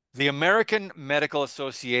 The American Medical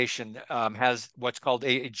Association has what's called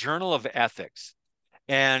a Journal of Ethics.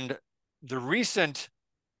 And the recent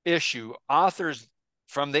issue, authors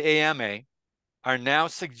from the AMA are now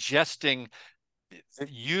suggesting that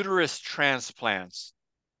uterus transplants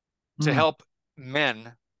to Mm. help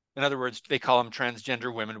men. In other words, they call them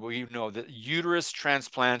transgender women. Well, you know that uterus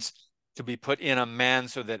transplants to be put in a man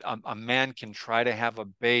so that a man can try to have a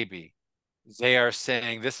baby. They are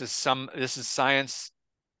saying this is science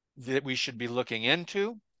that we should be looking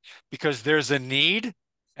into because there's a need.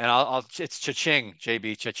 And it's cha-ching,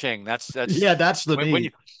 JB, cha-ching. That's Yeah, that's the when you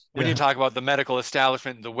need. when you Yeah. talk about the medical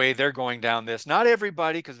establishment and the way they're going down this. Not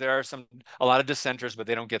everybody, because there are a lot of dissenters, but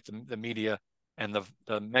they don't get the media and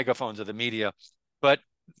the megaphones of the media. But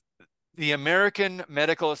the American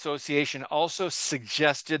Medical Association also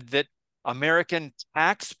suggested that American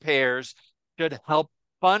taxpayers should help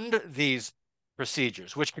fund these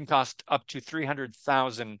procedures, which can cost up to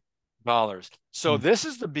 $300,000. So Mm. this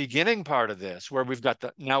is the beginning part of this, where we've got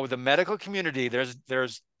now with the medical community,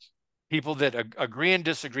 there's people that agree and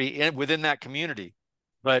disagree within that community.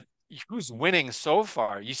 But who's winning so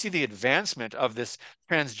far? You see the advancement of this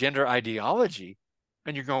transgender ideology,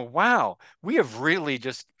 and you're going, wow, we have really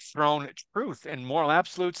just thrown truth and moral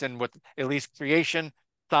absolutes and what at least creation,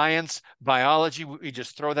 science, biology, we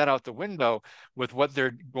just throw that out the window with what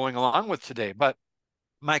they're going along with today. But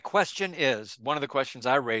my question is one of the questions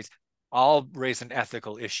I'll raise an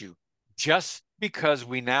ethical issue. Just because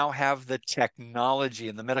we now have the technology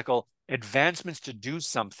and the medical advancements to do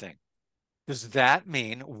something, does that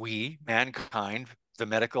mean we, mankind, the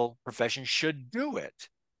medical profession, should do it?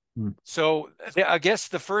 Mm. So I guess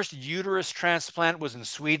the first uterus transplant was in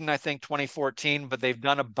Sweden, I think 2014, but they've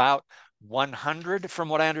done about 100, from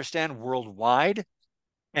what I understand, worldwide.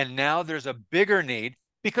 And now there's a bigger need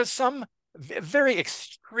because some very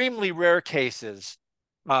extremely rare cases,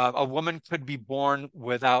 a woman could be born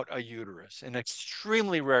without a uterus in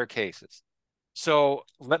extremely rare cases. So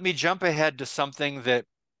let me jump ahead to something that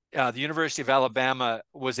the University of Alabama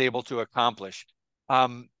was able to accomplish.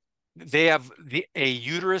 Um, they have a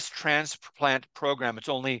uterus transplant program. It's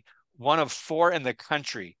only one of four in the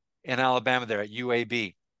country in Alabama there at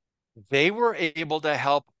UAB. They were able to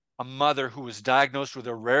help a mother who was diagnosed with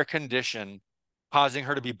a rare condition, causing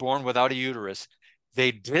her to be born without a uterus.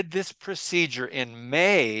 They did this procedure in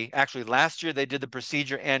May. Actually, last year they did the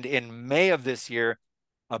procedure, and in May of this year,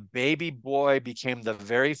 a baby boy became the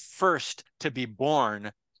very first to be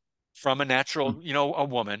born from a Mm. natural, a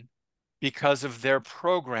woman because of their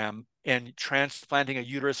program and transplanting a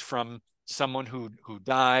uterus from someone who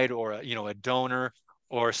died or a donor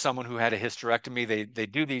or someone who had a hysterectomy. They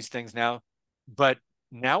do these things now, but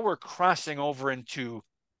now we're crossing over into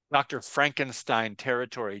Dr. Frankenstein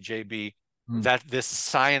territory, JB, Mm. that this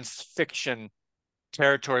science fiction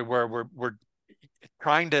territory where we're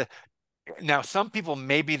trying to now some people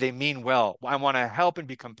maybe they mean well. I want to help and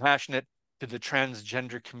be compassionate to the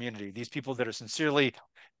transgender community. These people that are sincerely,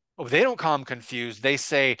 oh, they don't call them confused. They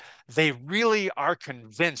say they really are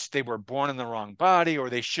convinced they were born in the wrong body, or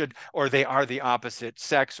they should, or they are the opposite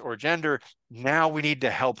sex or gender. Now we need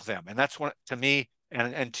to help them. And that's what, to me,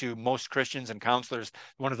 and to most Christians and counselors,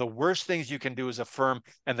 one of the worst things you can do is affirm.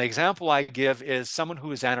 And the example I give is someone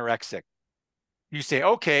who is anorexic. You say,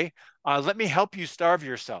 okay, let me help you starve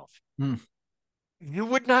yourself. Mm. You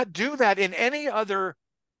would not do that in any other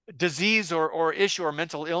disease or issue or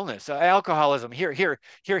mental illness. Alcoholism.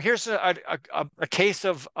 Here's a case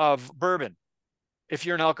of bourbon. If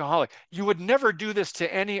you're an alcoholic, you would never do this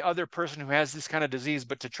to any other person who has this kind of disease,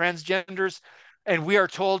 but to transgenders. And we are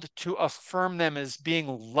told to affirm them as being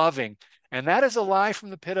loving. And that is a lie from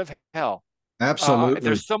the pit of hell. Absolutely.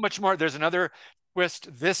 There's so much more. There's another twist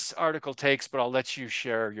this article takes, but I'll let you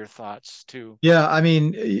share your thoughts too. Yeah, I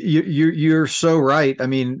mean, you're so right. I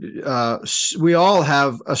mean, we all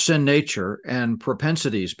have a sin nature and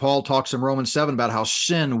propensities. Paul talks in Romans 7 about how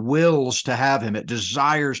sin wills to have him, it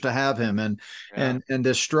desires to have him, and Yeah.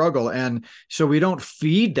 this struggle. And so we don't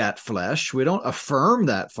feed that flesh, we don't affirm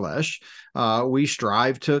that flesh. We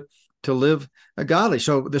strive to live godly.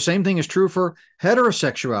 So the same thing is true for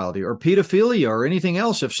heterosexuality or pedophilia or anything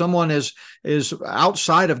else. If someone is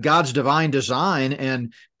outside of God's divine design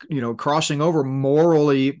and crossing over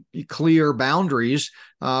morally clear boundaries,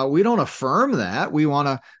 we don't affirm that. We want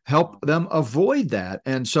to help them avoid that.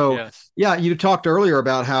 And so, Yes. yeah, you talked earlier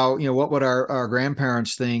about how, what would our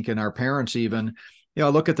grandparents think and our parents even.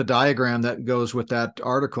 Look at the diagram that goes with that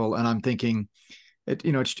article, and I'm thinking,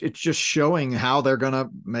 it's just showing how they're going to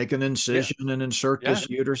make an Yeah. incision and insert Yeah. this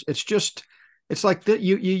uterus. It's like that.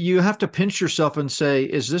 You have to pinch yourself and say,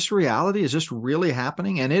 is this reality? Is this really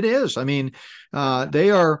happening? And it is. I mean, Yeah. they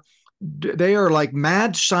are like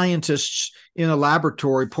mad scientists in a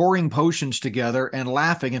laboratory pouring potions together and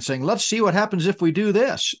laughing and saying, let's see what happens if we do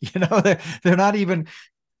this. They're not even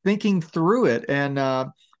thinking through it. And I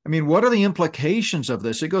mean, what are the implications of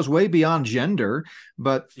this? It goes way beyond gender,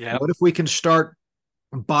 but Yeah. what if we can start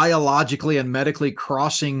biologically and medically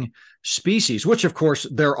crossing species, which of course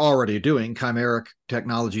they're already doing. Chimeric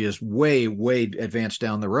technology is way, way advanced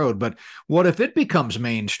down the road. But what if it becomes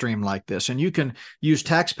mainstream like this, and you can use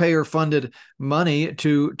taxpayer funded money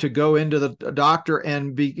to go into the doctor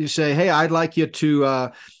and say, hey, I'd like you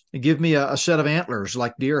to give me a set of antlers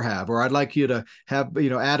like deer have, or I'd like you to have,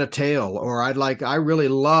 add a tail, or I really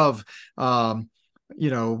love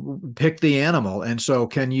pick the animal. And so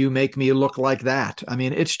can you make me look like that? I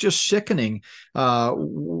mean, it's just sickening,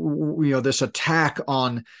 this attack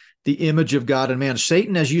on the image of God and man.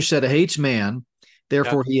 Satan, as you said, hates man.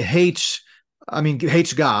 Therefore, Yep. he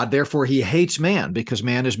hates God. Therefore, he hates man because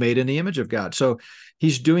man is made in the image of God. So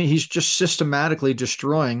he's just systematically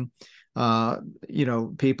destroying,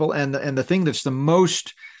 people. And the thing that's the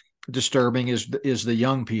most disturbing is the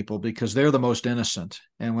young people, because they're the most innocent,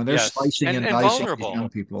 and when they're Yes. slicing and And dicing these young vulnerable.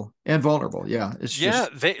 people and vulnerable, yeah, it's Yeah,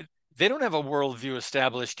 just they don't have a worldview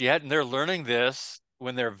established yet, and they're learning this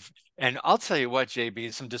when they're. And I'll tell you what,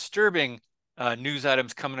 JB, some disturbing news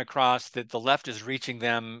items coming across that the left is reaching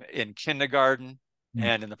them in kindergarten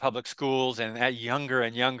and in the public schools and at younger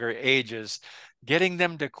and younger ages, getting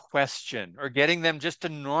them to question or getting them just to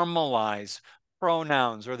normalize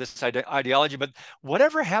pronouns or this ideology. But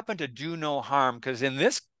whatever happened to do no harm? Because in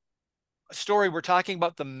this story, we're talking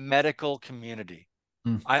about the medical community.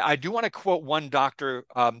 mm, I do want to quote one doctor,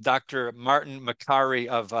 Dr. Martin Makary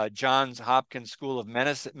of Johns Hopkins School of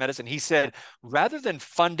Medicine. He said, rather than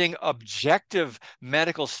funding objective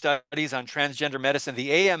medical studies on transgender medicine,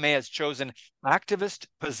 the AMA has chosen activist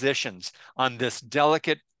positions on this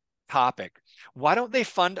delicate topic. Why don't they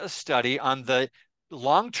fund a study on the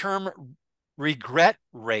long-term regret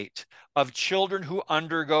rate of children who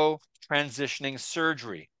undergo transitioning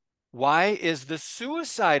surgery? Why is the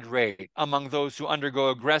suicide rate among those who undergo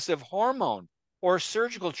aggressive hormone or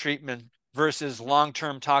surgical treatment versus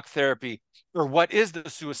long-term talk therapy? Or what is the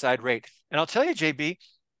suicide rate? And I'll tell you, JB,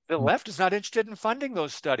 the mm, left is not interested in funding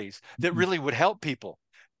those studies that mm, really would help people.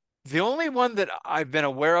 The only one that I've been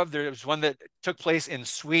aware of, there was one that took place in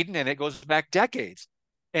Sweden, and it goes back decades.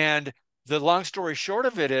 And the long story short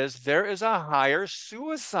of it is there is a higher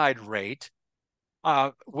suicide rate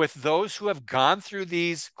with those who have gone through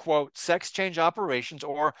these, quote, sex change operations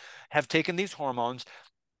or have taken these hormones.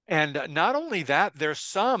 And not only that, there's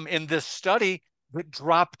some in this study that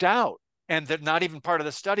dropped out and they're not even part of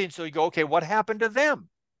the study. And so you go, okay, what happened to them?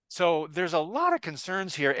 So there's a lot of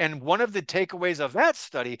concerns here. And one of the takeaways of that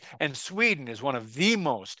study, and Sweden is one of the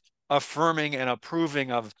most affirming and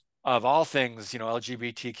approving of all things,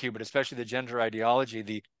 LGBTQ, but especially the gender ideology,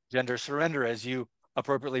 the gender surrender, as you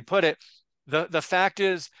appropriately put it. The fact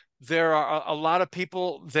is, there are a lot of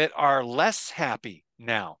people that are less happy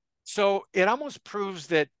now. So it almost proves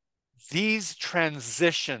that these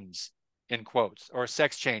transitions, in quotes, or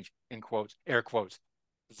sex change, in quotes, air quotes,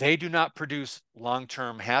 They do not produce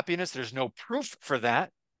long-term happiness. There's no proof for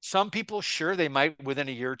that. Some people, sure, they might within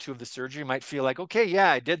a year or two of the surgery might feel like, okay, yeah,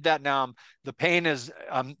 I did that. Now the pain is,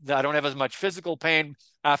 I don't have as much physical pain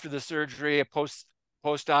after the surgery.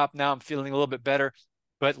 Post-op, now I'm feeling a little bit better.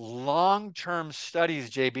 But long-term studies,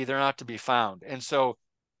 JB, they're not to be found. And so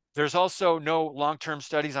there's also no long-term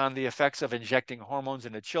studies on the effects of injecting hormones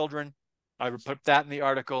into children. I would put that in the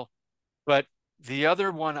article. But the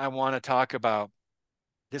other one I want to talk about,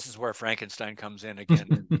 this is where Frankenstein comes in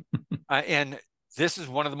again. And this is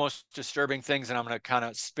one of the most disturbing things, and I'm going to kind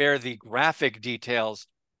of spare the graphic details,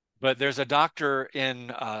 but there's a doctor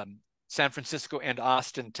in San Francisco and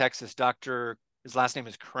Austin, Texas, his last name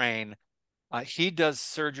is Crane. He does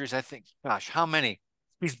surgeries, I think, gosh, how many?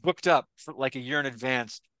 He's booked up for like a year in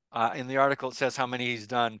advance. In the article, it says how many he's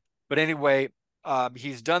done. But anyway,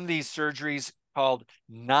 he's done these surgeries called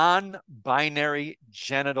non-binary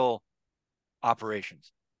genital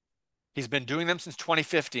operations. He's been doing them since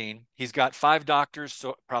 2015. He's got 5 doctors,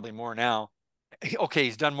 so probably more now. Okay,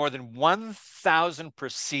 he's done more than 1,000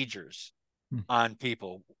 procedures on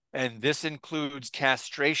people, and this includes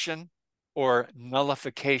castration or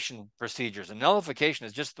nullification procedures. And nullification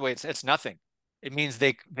is just the way it's nothing. It means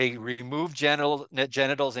they remove genitals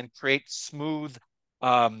and create smooth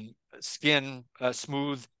skin,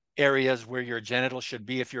 smooth areas where your genitals should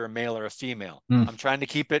be if you're a male or a female. Mm. I'm trying to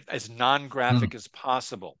keep it as non-graphic as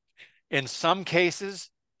possible. In some cases,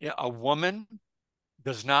 a woman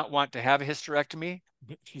does not want to have a hysterectomy.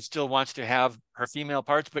 She still wants to have her female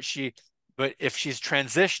parts, but if she's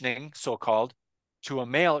transitioning, so-called, to a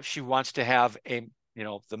male, she wants to have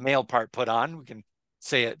the male part put on. We can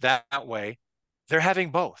say it that way. They're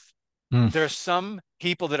having both. Mm. There are some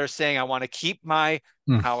people that are saying, I want to keep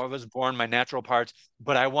how I was born, my natural parts,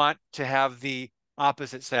 but I want to have the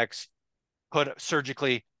opposite sex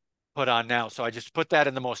surgically put on now. So I just put that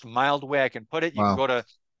in the most mild way I can put it. You can Wow. go to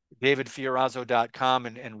davidfiorazo.com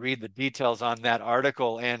and read the details on that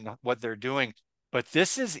article and what they're doing. But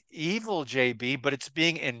this is evil, JB, but it's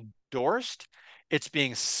being endorsed. It's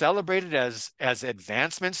being celebrated as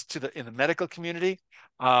advancements in the medical community.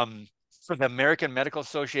 For the American Medical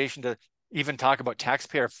Association to even talk about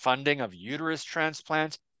taxpayer funding of uterus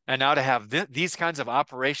transplants, and now to have these kinds of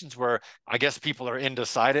operations where I guess people are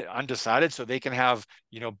undecided, so they can have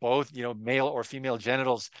both male or female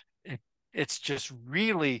genitals. It's just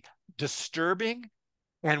really disturbing,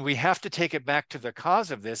 and we have to take it back to the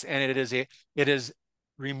cause of this, and it is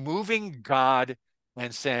removing God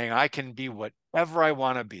and saying I can be whatever I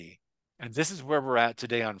want to be. And this is where we're at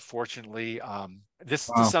today, unfortunately. This is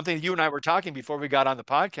Wow. something you and I were talking before we got on the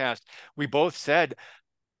podcast. We both said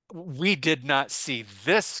we did not see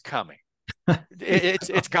this coming.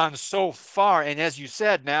 It's gone so far, and as you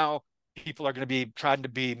said, now people are going to be trying to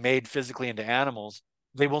be made physically into animals.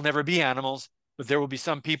 They will never be animals, but there will be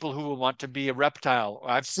some people who will want to be a reptile.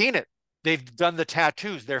 I've seen it. They've done the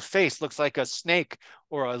tattoos. Their face looks like a snake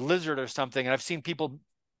or a lizard or something. And I've seen people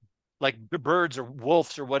like birds or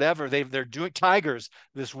wolves or whatever. They're doing tigers.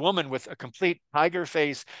 This woman with a complete tiger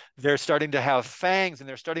face, they're starting to have fangs and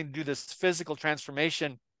they're starting to do this physical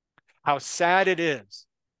transformation. How sad it is.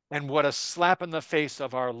 And what a slap in the face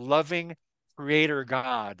of our loving creator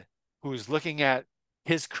God, who is looking at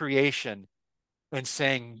his creation and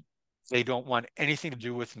saying, they don't want anything to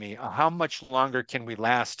do with me. How much longer can we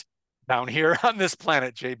last down here on this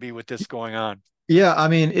planet, JB, with this going on? Yeah, I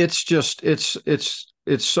mean, it's just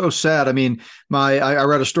it's so sad. I mean, I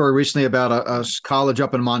read a story recently about a college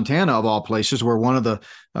up in Montana, of all places, where one of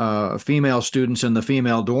the female students in the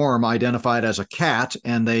female dorm identified as a cat,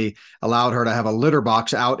 and they allowed her to have a litter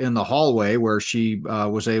box out in the hallway where she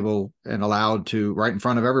was able and allowed to, right in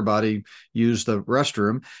front of everybody, use the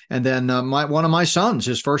restroom. And then one of my sons,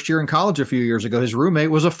 his first year in college a few years ago, his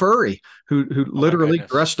roommate was a furry who literally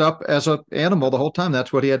dressed up as an animal the whole time.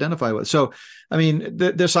 That's what he identified with. So, I mean,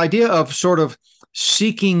 this idea of sort of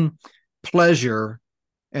seeking pleasure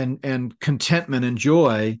and contentment and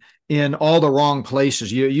joy in all the wrong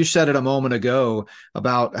places. You said it a moment ago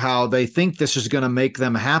about how they think this is going to make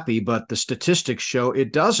them happy, but the statistics show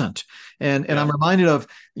it doesn't. And I'm reminded of,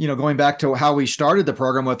 going back to how we started the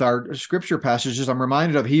program with our scripture passages, I'm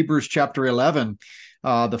reminded of Hebrews chapter 11,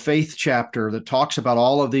 the faith chapter that talks about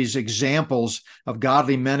all of these examples of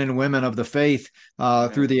godly men and women of the faith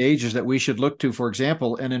through the ages that we should look to, for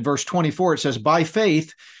example. And in verse 24, it says, by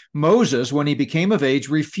faith, Moses, when he became of age,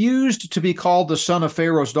 refused to be called the son of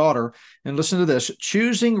Pharaoh's daughter. And listen to this,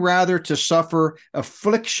 choosing rather to suffer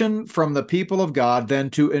affliction from the people of God than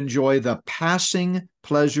to enjoy the passing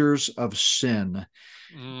pleasures of sin.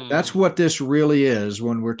 That's what this really is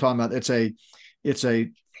when we're talking about it's a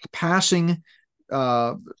passing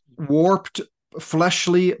warped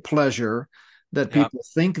fleshly pleasure that Yeah. people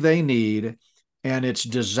think they need, and it's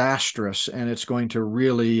disastrous, and it's going to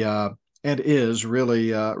really and is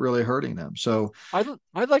really really hurting them. So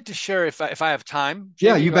I'd like to share if I have time,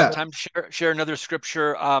 yeah, JB, you do I have bet. time to share another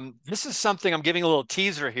scripture? This is something I'm giving a little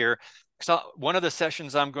teaser here. So one of the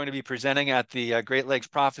sessions I'm going to be presenting at the Great Lakes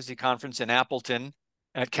Prophecy Conference in Appleton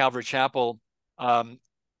at Calvary Chapel. Um,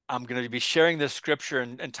 I'm going to be sharing this scripture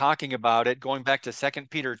and talking about it, going back to 2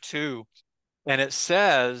 Peter 2. And it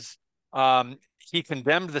says, he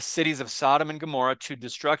condemned the cities of Sodom and Gomorrah to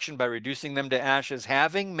destruction by reducing them to ashes,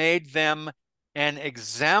 having made them an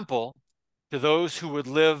example to those who would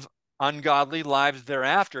live ungodly lives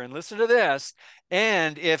thereafter. And listen to this.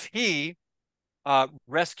 And if he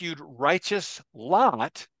rescued righteous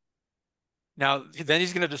Lot, now then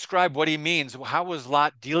he's going to describe what he means. How was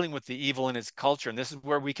Lot dealing with the evil in his culture? And this is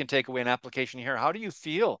where we can take away an application here. How do you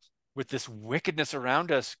feel with this wickedness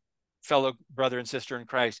around us, fellow brother and sister in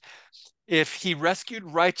Christ? If he rescued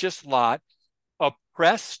righteous Lot,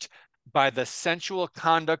 oppressed by the sensual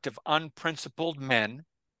conduct of unprincipled men,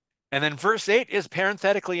 and then verse 8 is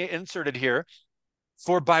parenthetically inserted here.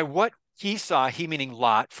 For by what he saw, he meaning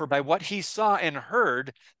Lot, for by what he saw and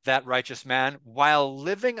heard, that righteous man, while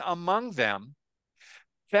living among them,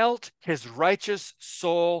 felt his righteous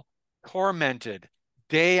soul tormented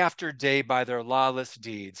day after day by their lawless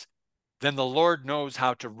deeds. Then the Lord knows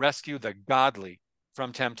how to rescue the godly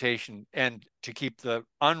from temptation and to keep the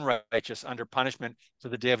unrighteous under punishment to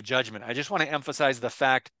the day of judgment. I just want to emphasize the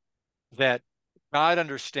fact that God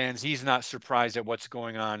understands. He's not surprised at what's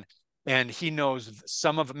going on. And he knows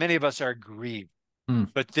many of us are grieved. Hmm.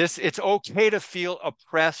 But it's okay to feel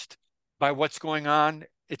oppressed by what's going on.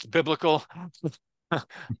 It's biblical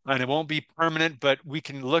and it won't be permanent, but we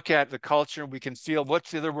can look at the culture and we can feel, what's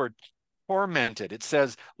the other word? Tormented. It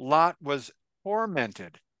says Lot was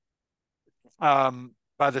tormented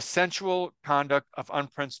by the sensual conduct of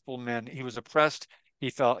unprincipled men. He was oppressed. He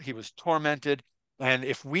felt he was tormented. And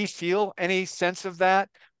if we feel any sense of that,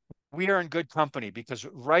 we are in good company, because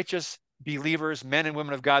righteous believers, men and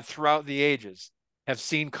women of God throughout the ages, have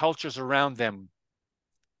seen cultures around them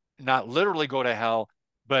not literally go to hell,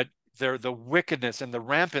 but they're the wickedness and the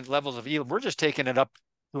rampant levels of evil. We're just taking it up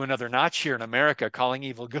to another notch here in America, calling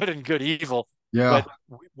evil good and good evil. Yeah.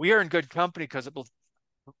 But we are in good company because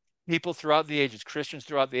people throughout the ages, Christians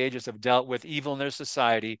throughout the ages, have dealt with evil in their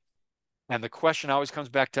society. And the question always comes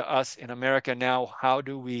back to us in America now: how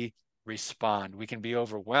do we respond? We can be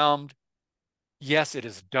overwhelmed. Yes, it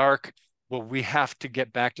is dark. Well, we have to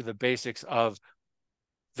get back to the basics of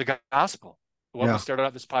the gospel, what we Yeah. started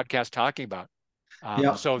out this podcast talking about.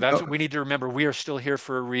 Yeah. So that's what we need to remember. We are still here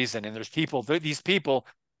for a reason. And there's people, these people,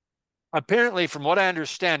 apparently, from what I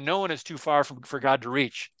understand, no one is too far for God to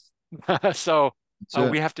reach. So That's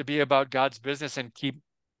it. we have to be about God's business and keep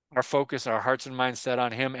our focus, our hearts and minds set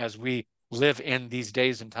on him as we live in these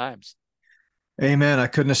days and times. Amen. I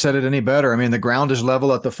couldn't have said it any better. I mean, the ground is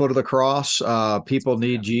level at the foot of the cross. People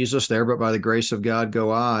need Yeah. Jesus there, but by the grace of God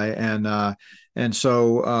go I. And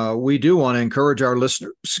so we do want to encourage our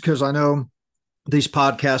listeners, because I know these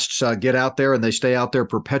podcasts get out there and they stay out there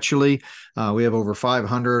perpetually. We have over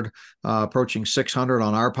 500, approaching 600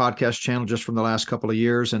 on our podcast channel just from the last couple of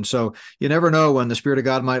years. And so you never know when the Spirit of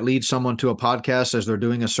God might lead someone to a podcast as they're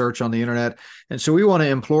doing a search on the internet. And so we want to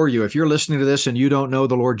implore you, if you're listening to this and you don't know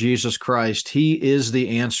the Lord Jesus Christ, he is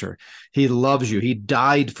the answer. He loves you. He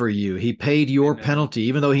died for you. He paid your Amen. penalty.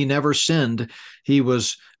 Even though he never sinned, he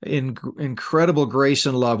was in incredible grace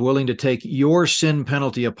and love, willing to take your sin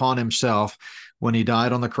penalty upon himself when he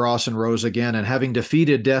died on the cross and rose again. And having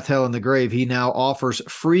defeated death, hell, and the grave, he now offers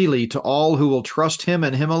freely to all who will trust him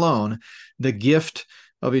and him alone the gift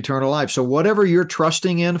of eternal life. So whatever you're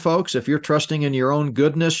trusting in, folks, if you're trusting in your own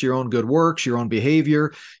goodness, your own good works, your own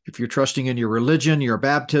behavior, if you're trusting in your religion, your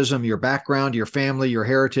baptism, your background, your family, your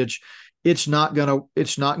heritage, it's not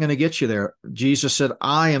gonna get you there. Jesus said,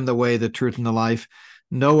 I am the way, the truth, and the life.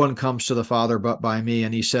 No one comes to the Father but by me.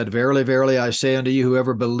 And he said, verily, verily, I say unto you,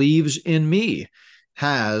 whoever believes in me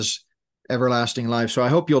has everlasting life. So I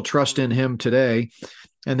hope you'll trust in him today.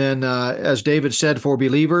 And then, as David said, for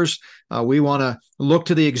believers, we want to look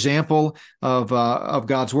to the example of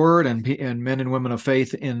God's word and men and women of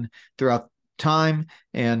faith throughout time,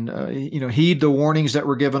 and heed the warnings that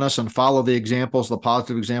were given us and follow the examples, the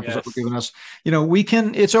positive examples that were given us.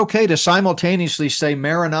 It's okay to simultaneously say,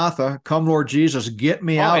 Maranatha, come Lord Jesus, get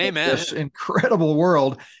me Oh, out of amen. this incredible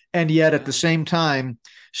world, and yet at the Amen. same time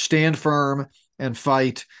stand firm and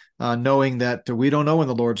fight, knowing that we don't know when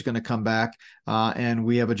the Lord's going to come back, and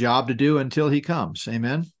we have a job to do until he comes.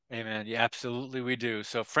 Amen. Amen. Yeah, absolutely we do.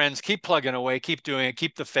 So friends, keep plugging away, keep doing it,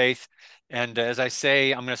 keep the faith. And as I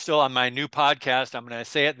say, I'm going to still on my new podcast, I'm going to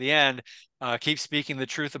say at the end, keep speaking the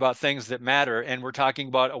truth about things that matter. And we're talking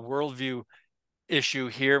about a worldview issue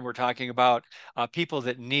here. We're talking about people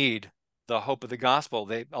that need the hope of the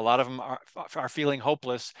gospel. A lot of them are feeling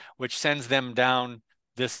hopeless, which sends them down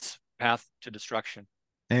this path to destruction.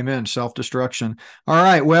 Amen. Self-destruction. All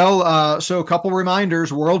right. Well, so a couple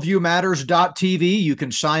reminders, worldviewmatters.tv. You can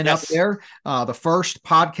sign up Yes. there. The first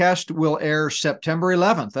podcast will air September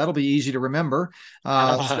 11th. That'll be easy to remember.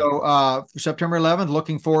 September 11th,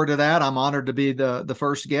 looking forward to that. I'm honored to be the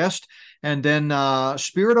first guest. And then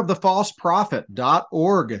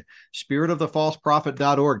spiritofthefalseprophet.org.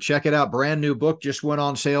 Spiritofthefalseprophet.org. Check it out. Brand new book just went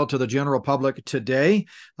on sale to the general public today.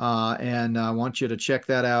 And I want you to check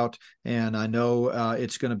that out. And I know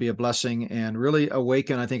it's going to be a blessing and really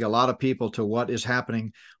awaken, I think, a lot of people to what is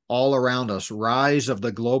happening all around us. Rise of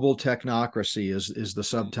the Global Technocracy is the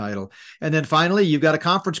subtitle. And then finally, you've got a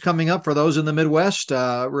conference coming up for those in the Midwest.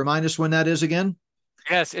 Remind us when that is again.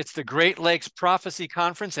 Yes, it's the Great Lakes Prophecy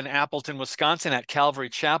Conference in Appleton, Wisconsin at Calvary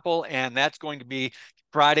Chapel. And that's going to be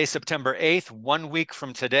Friday, September 8th, 1 week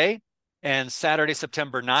from today, and Saturday,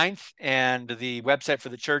 September 9th. And the website for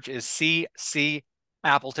the church is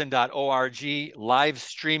ccappleton.org. Live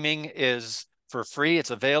streaming is for free. It's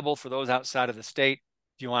available for those outside of the state.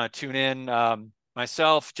 If you want to tune in,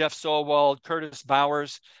 myself, Jeff Solwald, Curtis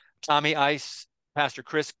Bowers, Tommy Ice, Pastor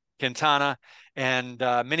Chris Quintana, and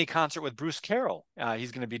mini concert with Bruce Carroll.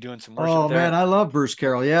 He's going to be doing some worship Oh man, there. I love Bruce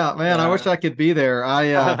Carroll. Yeah, man, I wish Yeah. I could be there.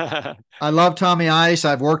 I love Tommy Ice.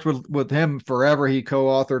 I've worked with him forever. He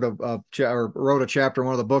co-authored or wrote a chapter in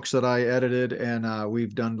one of the books that I edited, and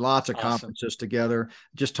we've done lots of Awesome. conferences together.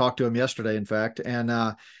 Just talked to him yesterday, in fact. And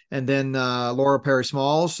then Laura Perry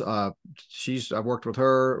Smalls. I've worked with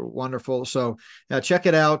her. Wonderful. So check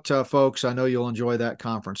it out, folks. I know you'll enjoy that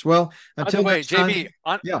conference. Well, By the until way, next time. JB,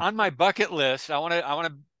 Yeah. on my bucket list, I want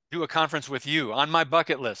to do a conference with you on my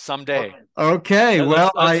bucket list someday. Okay.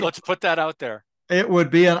 Well, Let's put that out there. it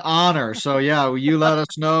would be an honor. So yeah, you let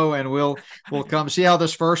us know and we'll come see how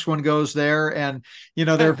this first one goes there. And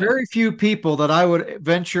there are very few people that I would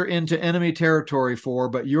venture into enemy territory for,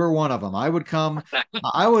 but you're one of them. I would come.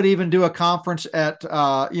 I would even do a conference at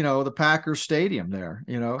the Packers Stadium there.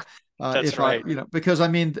 That's If I right. because I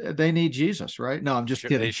mean they need Jesus, right? No, I'm just Sure,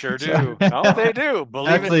 they kidding. sure do. No, they do.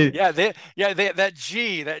 Believe it. Actually, Yeah, that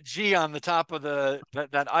G on the top of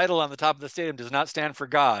that idol on the top of the stadium does not stand for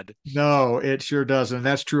God. no, it sure doesn't.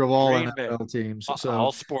 That's true of all Green Bay. NFL teams. So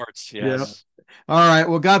All sports, yeah. yes. All right.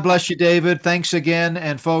 Well, God bless you, David. Thanks again.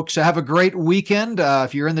 And folks, have a great weekend.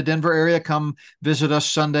 If you're in the Denver area, come visit us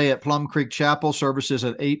Sunday at Plum Creek Chapel. Services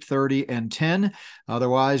at 8:30 and 10.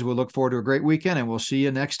 Otherwise, we'll look forward to a great weekend and we'll see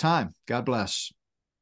you next time. God bless.